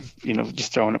lot of,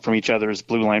 just throwing it from each other's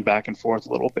blue line back and forth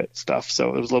a little bit stuff.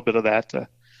 So there was a little bit of that to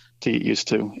get used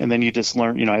to. And then you just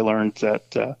learn, I learned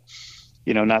that,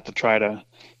 not to try to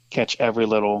catch every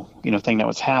little, thing that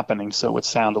was happening. So it would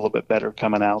sound a little bit better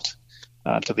coming out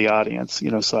to the audience,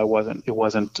 so it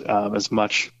wasn't as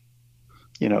much,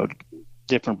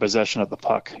 different possession of the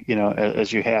puck,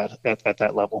 as you had at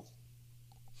that level.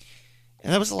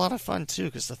 And that was a lot of fun too,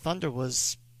 because the Thunder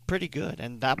was pretty good,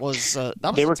 and that was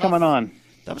they were coming on.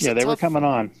 They were coming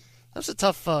on. That was a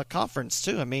tough conference,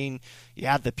 too. I mean, you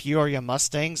had the Peoria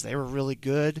Mustangs. They were really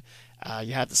good.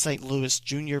 You had the St. Louis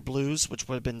Junior Blues, which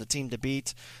would have been the team to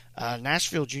beat.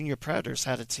 Nashville Junior Predators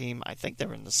had a team. I think they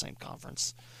were in the same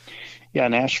conference. Yeah,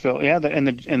 Nashville. Yeah, and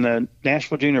the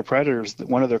Nashville Junior Predators,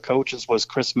 one of their coaches was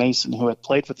Chris Mason, who had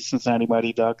played for the Cincinnati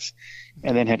Mighty Ducks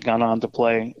and then had gone on to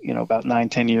play, about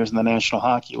 9-10 years in the National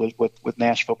Hockey League, with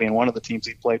Nashville being one of the teams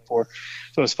he played for.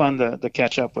 So it was fun to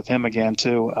catch up with him again,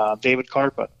 too. David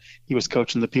Carpa, he was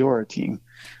coaching the Peoria team.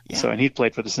 Yeah. So, and he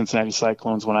played for the Cincinnati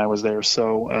Cyclones when I was there.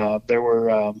 So there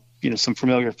were, some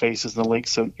familiar faces in the league,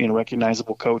 so,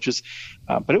 recognizable coaches.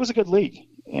 But it was a good league.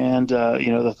 And,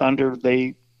 the Thunder,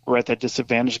 they were at that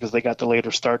disadvantage because they got the later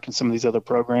start in some of these other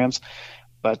programs.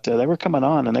 But they were coming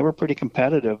on, and they were pretty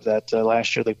competitive. That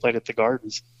last year they played at the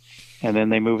Gardens, and then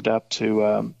they moved up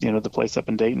to the place up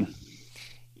in Dayton.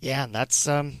 Yeah, and that's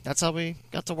how we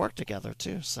got to work together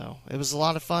too. So it was a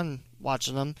lot of fun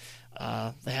watching them.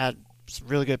 They had some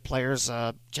really good players.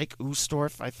 Jake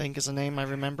Oostorf, I think, is a name I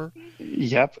remember.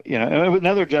 Yep.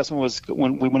 Another adjustment was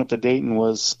when we went up to Dayton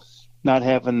was not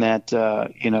having that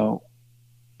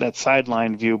that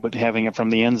sideline view, but having it from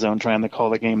the end zone, trying to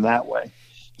call the game that way.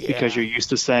 Yeah. Because you're used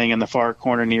to staying in the far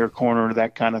corner, near corner,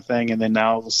 that kind of thing. And then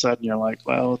now all of a sudden you're like,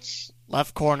 well, it's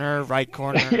left corner, right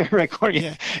corner. Yeah, right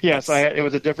corner. Yeah. So it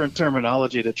was a different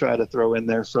terminology to try to throw in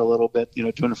there for a little bit, doing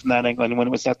it from that angle. And when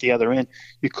it was at the other end,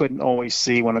 you couldn't always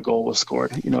see when a goal was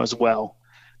scored, as well.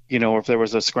 Or if there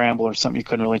was a scramble or something, you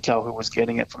couldn't really tell who was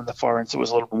getting it from the far end. So it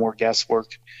was a little bit more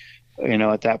guesswork,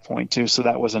 at that point too. So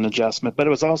that was an adjustment. But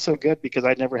it was also good because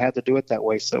I'd never had to do it that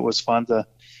way. So it was fun to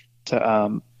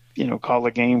call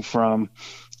a game from,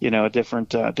 a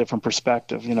different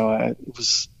perspective. It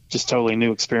was just totally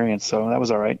new experience. So that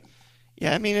was all right.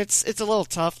 Yeah, I mean, it's a little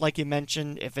tough, like you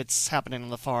mentioned, if it's happening on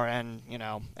the far end,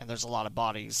 and there's a lot of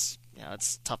bodies,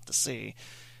 it's tough to see.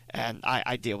 And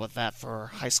I deal with that for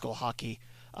high school hockey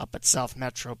up at South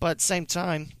Metro. But at the same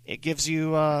time, it gives you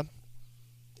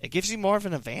more of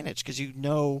an advantage because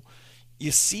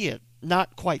you see it,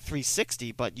 not quite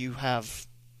 360, but you have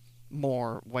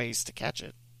more ways to catch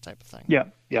it, type of thing.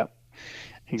 Yeah,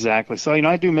 exactly. So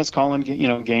I do miss calling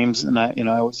games, and I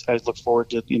look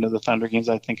forward to the Thunder games.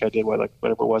 I think I did whatever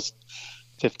it was,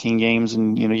 15 games,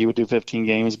 and you would do 15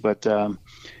 games, but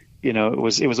it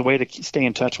was a way to stay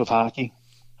in touch with hockey,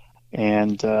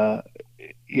 and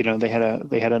they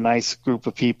had a nice group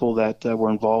of people that were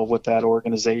involved with that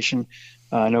organization.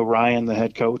 I know Ryan, the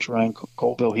head coach, Ryan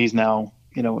Colville, he's now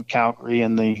in Calgary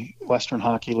in the Western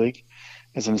Hockey League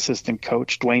as an assistant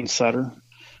coach. Dwayne Sutter,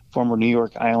 former New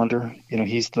York Islander,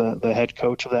 he's the head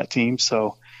coach of that team.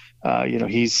 So,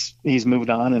 he's moved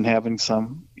on and having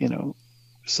some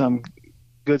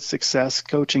good success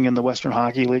coaching in the Western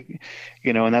Hockey League,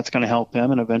 and that's going to help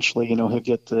him. And eventually, he'll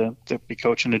get to be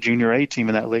coaching a junior A team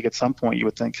in that league at some point, you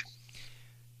would think.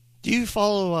 Do you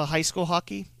follow high school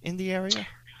hockey in the area?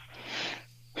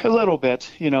 A little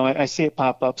bit, I see it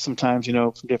pop up sometimes,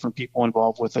 from different people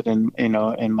involved with it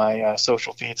in my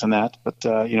social feeds and that. But,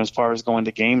 as far as going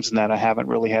to games and that, I haven't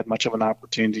really had much of an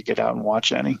opportunity to get out and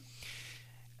watch any.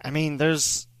 I mean,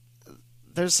 there's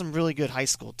some really good high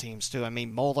school teams too. I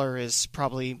mean, Moeller is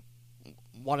probably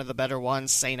one of the better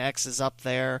ones. St. X is up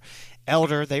there.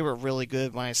 Elder, they were really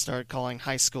good when I started calling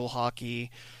high school hockey,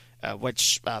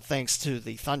 which thanks to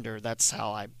the Thunder, that's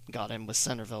how I got in with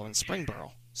Centerville and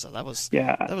Springboro. So that was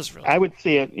really. I would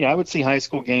see it. I would see high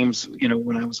school games.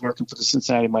 When I was working for the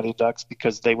Cincinnati Mighty Ducks,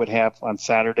 because they would have on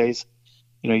Saturdays.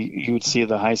 You would see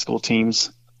the high school teams,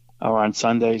 or on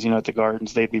Sundays. At the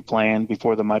Gardens, they'd be playing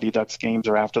before the Mighty Ducks games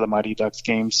or after the Mighty Ducks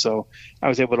games. So I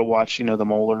was able to watch, the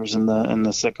Moelers and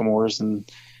the Sycamores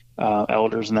and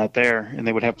Elders and that there, and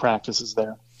they would have practices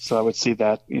there. So I would see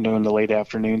that, in the late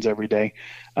afternoons every day.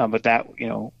 But that,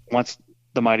 once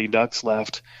the Mighty Ducks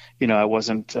left, I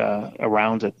wasn't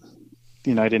around it. I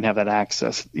didn't have that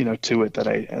access, to it that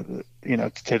I,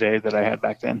 today that I had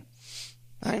back then.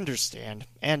 I understand.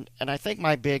 And I think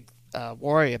my big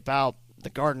worry about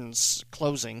the Gardens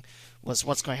closing was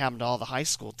what's going to happen to all the high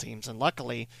school teams. And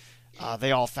luckily,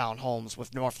 they all found homes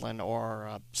with Northland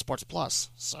or Sports Plus.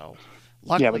 So,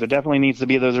 luckily, yeah, but there definitely needs to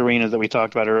be those arenas that we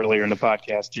talked about earlier in the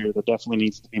podcast here. There definitely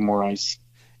needs to be more ice.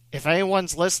 If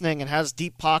anyone's listening and has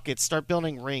deep pockets, start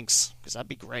building rinks, because that'd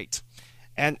be great.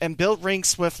 And build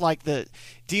rinks with I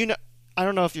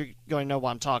don't know if you're going to know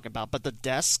what I'm talking about, but the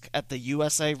desk at the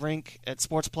USA rink at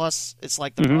Sports Plus, it's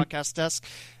like the broadcast desk.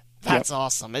 That's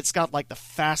awesome. It's got the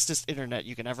fastest internet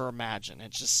you can ever imagine.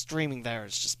 It's just streaming there.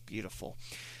 It's just beautiful.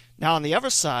 Now on the other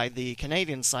side, the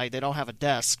Canadian side, they don't have a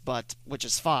desk, which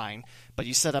is fine, but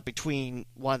you set up between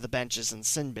one of the benches and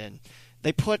sin bin.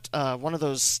 they put one of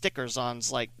those stickers on,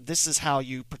 it's like, this is how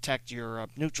you protect your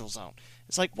neutral zone.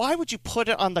 It's like, why would you put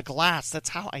it on the glass? That's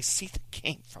how I see the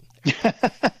game from there.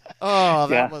 Oh,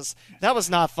 that was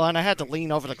not fun. I had to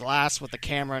lean over the glass with the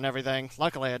camera and everything.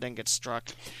 Luckily, I didn't get struck.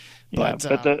 But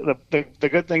the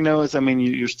good thing, though, is, I mean,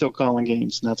 you're still calling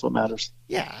games, and that's what matters.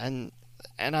 Yeah, and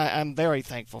I'm very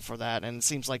thankful for that. And it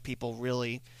seems like people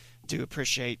really do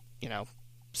appreciate,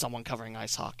 someone covering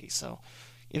ice hockey. So,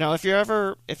 if you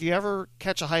ever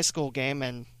catch a high school game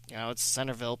and it's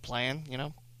Centerville playing,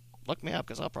 look me up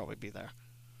because I'll probably be there.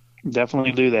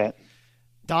 Definitely do that.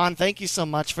 Don, thank you so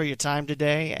much for your time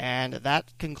today, and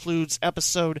that concludes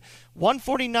episode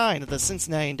 149 of the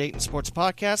Cincinnati and Dayton Sports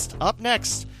Podcast. Up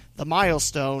next, the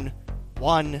milestone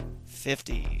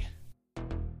 150.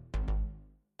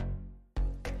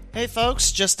 Hey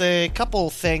folks, just a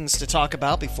couple things to talk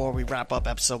about before we wrap up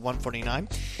episode 149.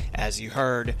 As you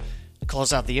heard, to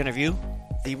close out the interview,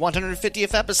 the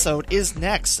 150th episode is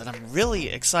next, and I'm really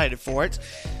excited for it.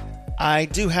 I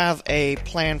do have a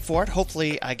plan for it.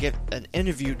 Hopefully I get an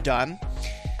interview done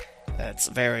that's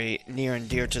very near and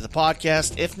dear to the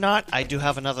podcast. If not, I do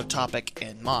have another topic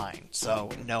in mind,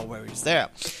 so no worries there.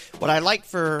 What I'd like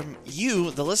for you,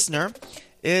 the listener,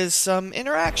 is some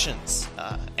interactions.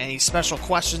 Any special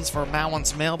questions for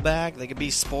Mowen's mailbag? They could be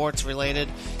sports related.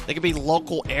 They could be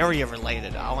local area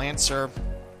related. I'll answer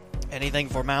anything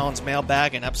for Mowen's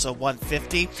mailbag in episode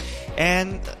 150.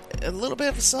 And a little bit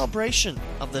of a celebration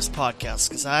of this podcast,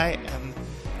 because I am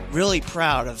really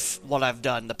proud of what I've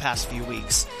done the past few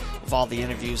weeks with all the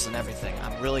interviews and everything.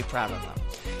 I'm really proud of them.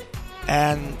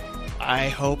 And I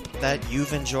hope that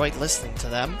you've enjoyed listening to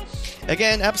them.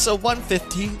 Again, episode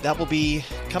 150, that will be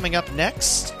coming up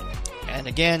next. And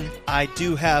again, I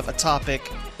do have a topic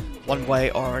one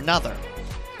way or another.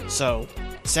 So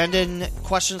send in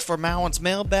questions for Mowen's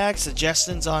mailbag,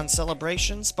 suggestions on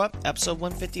celebrations, but episode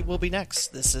 150 will be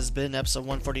next. This has been episode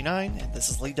 149, and this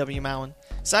is Lee W. Mowen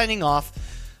signing off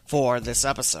for this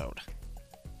episode.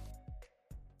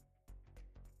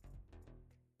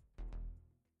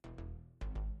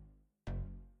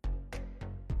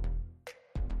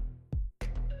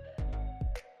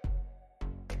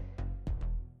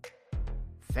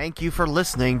 Thank you for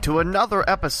listening to another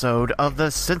episode of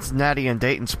the Cincinnati and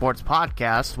Dayton Sports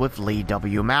Podcast with Lee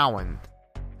W. Mowen.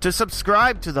 To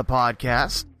subscribe to the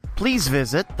podcast, please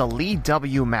visit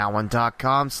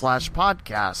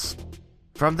theleewmowen.com/podcast.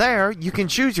 From there, you can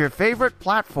choose your favorite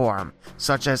platform,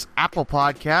 such as Apple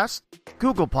Podcast,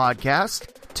 Google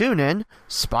Podcast, TuneIn,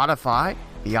 Spotify,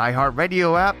 the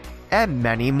iHeartRadio app, and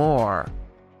many more.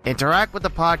 Interact with the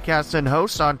podcast and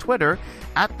host on Twitter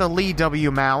at the Lee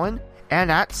W. Mowen and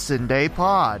at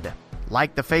CindayPod.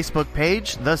 Like the Facebook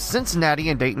page, the Cincinnati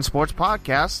and Dayton Sports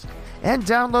Podcast, and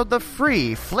download the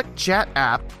free Flick Chat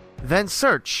app, then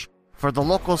search for the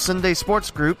local Cinday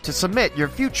Sports Group to submit your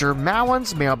future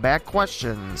Mowen's mailbag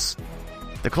questions.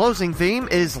 The closing theme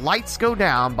is Lights Go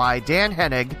Down by Dan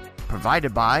Hennig,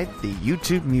 provided by the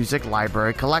YouTube Music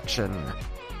Library Collection.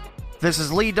 This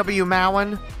is Lee W.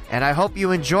 Mowen, and I hope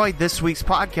you enjoyed this week's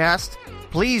podcast.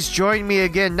 Please join me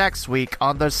again next week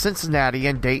on the Cincinnati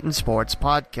and Dayton Sports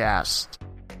Podcast.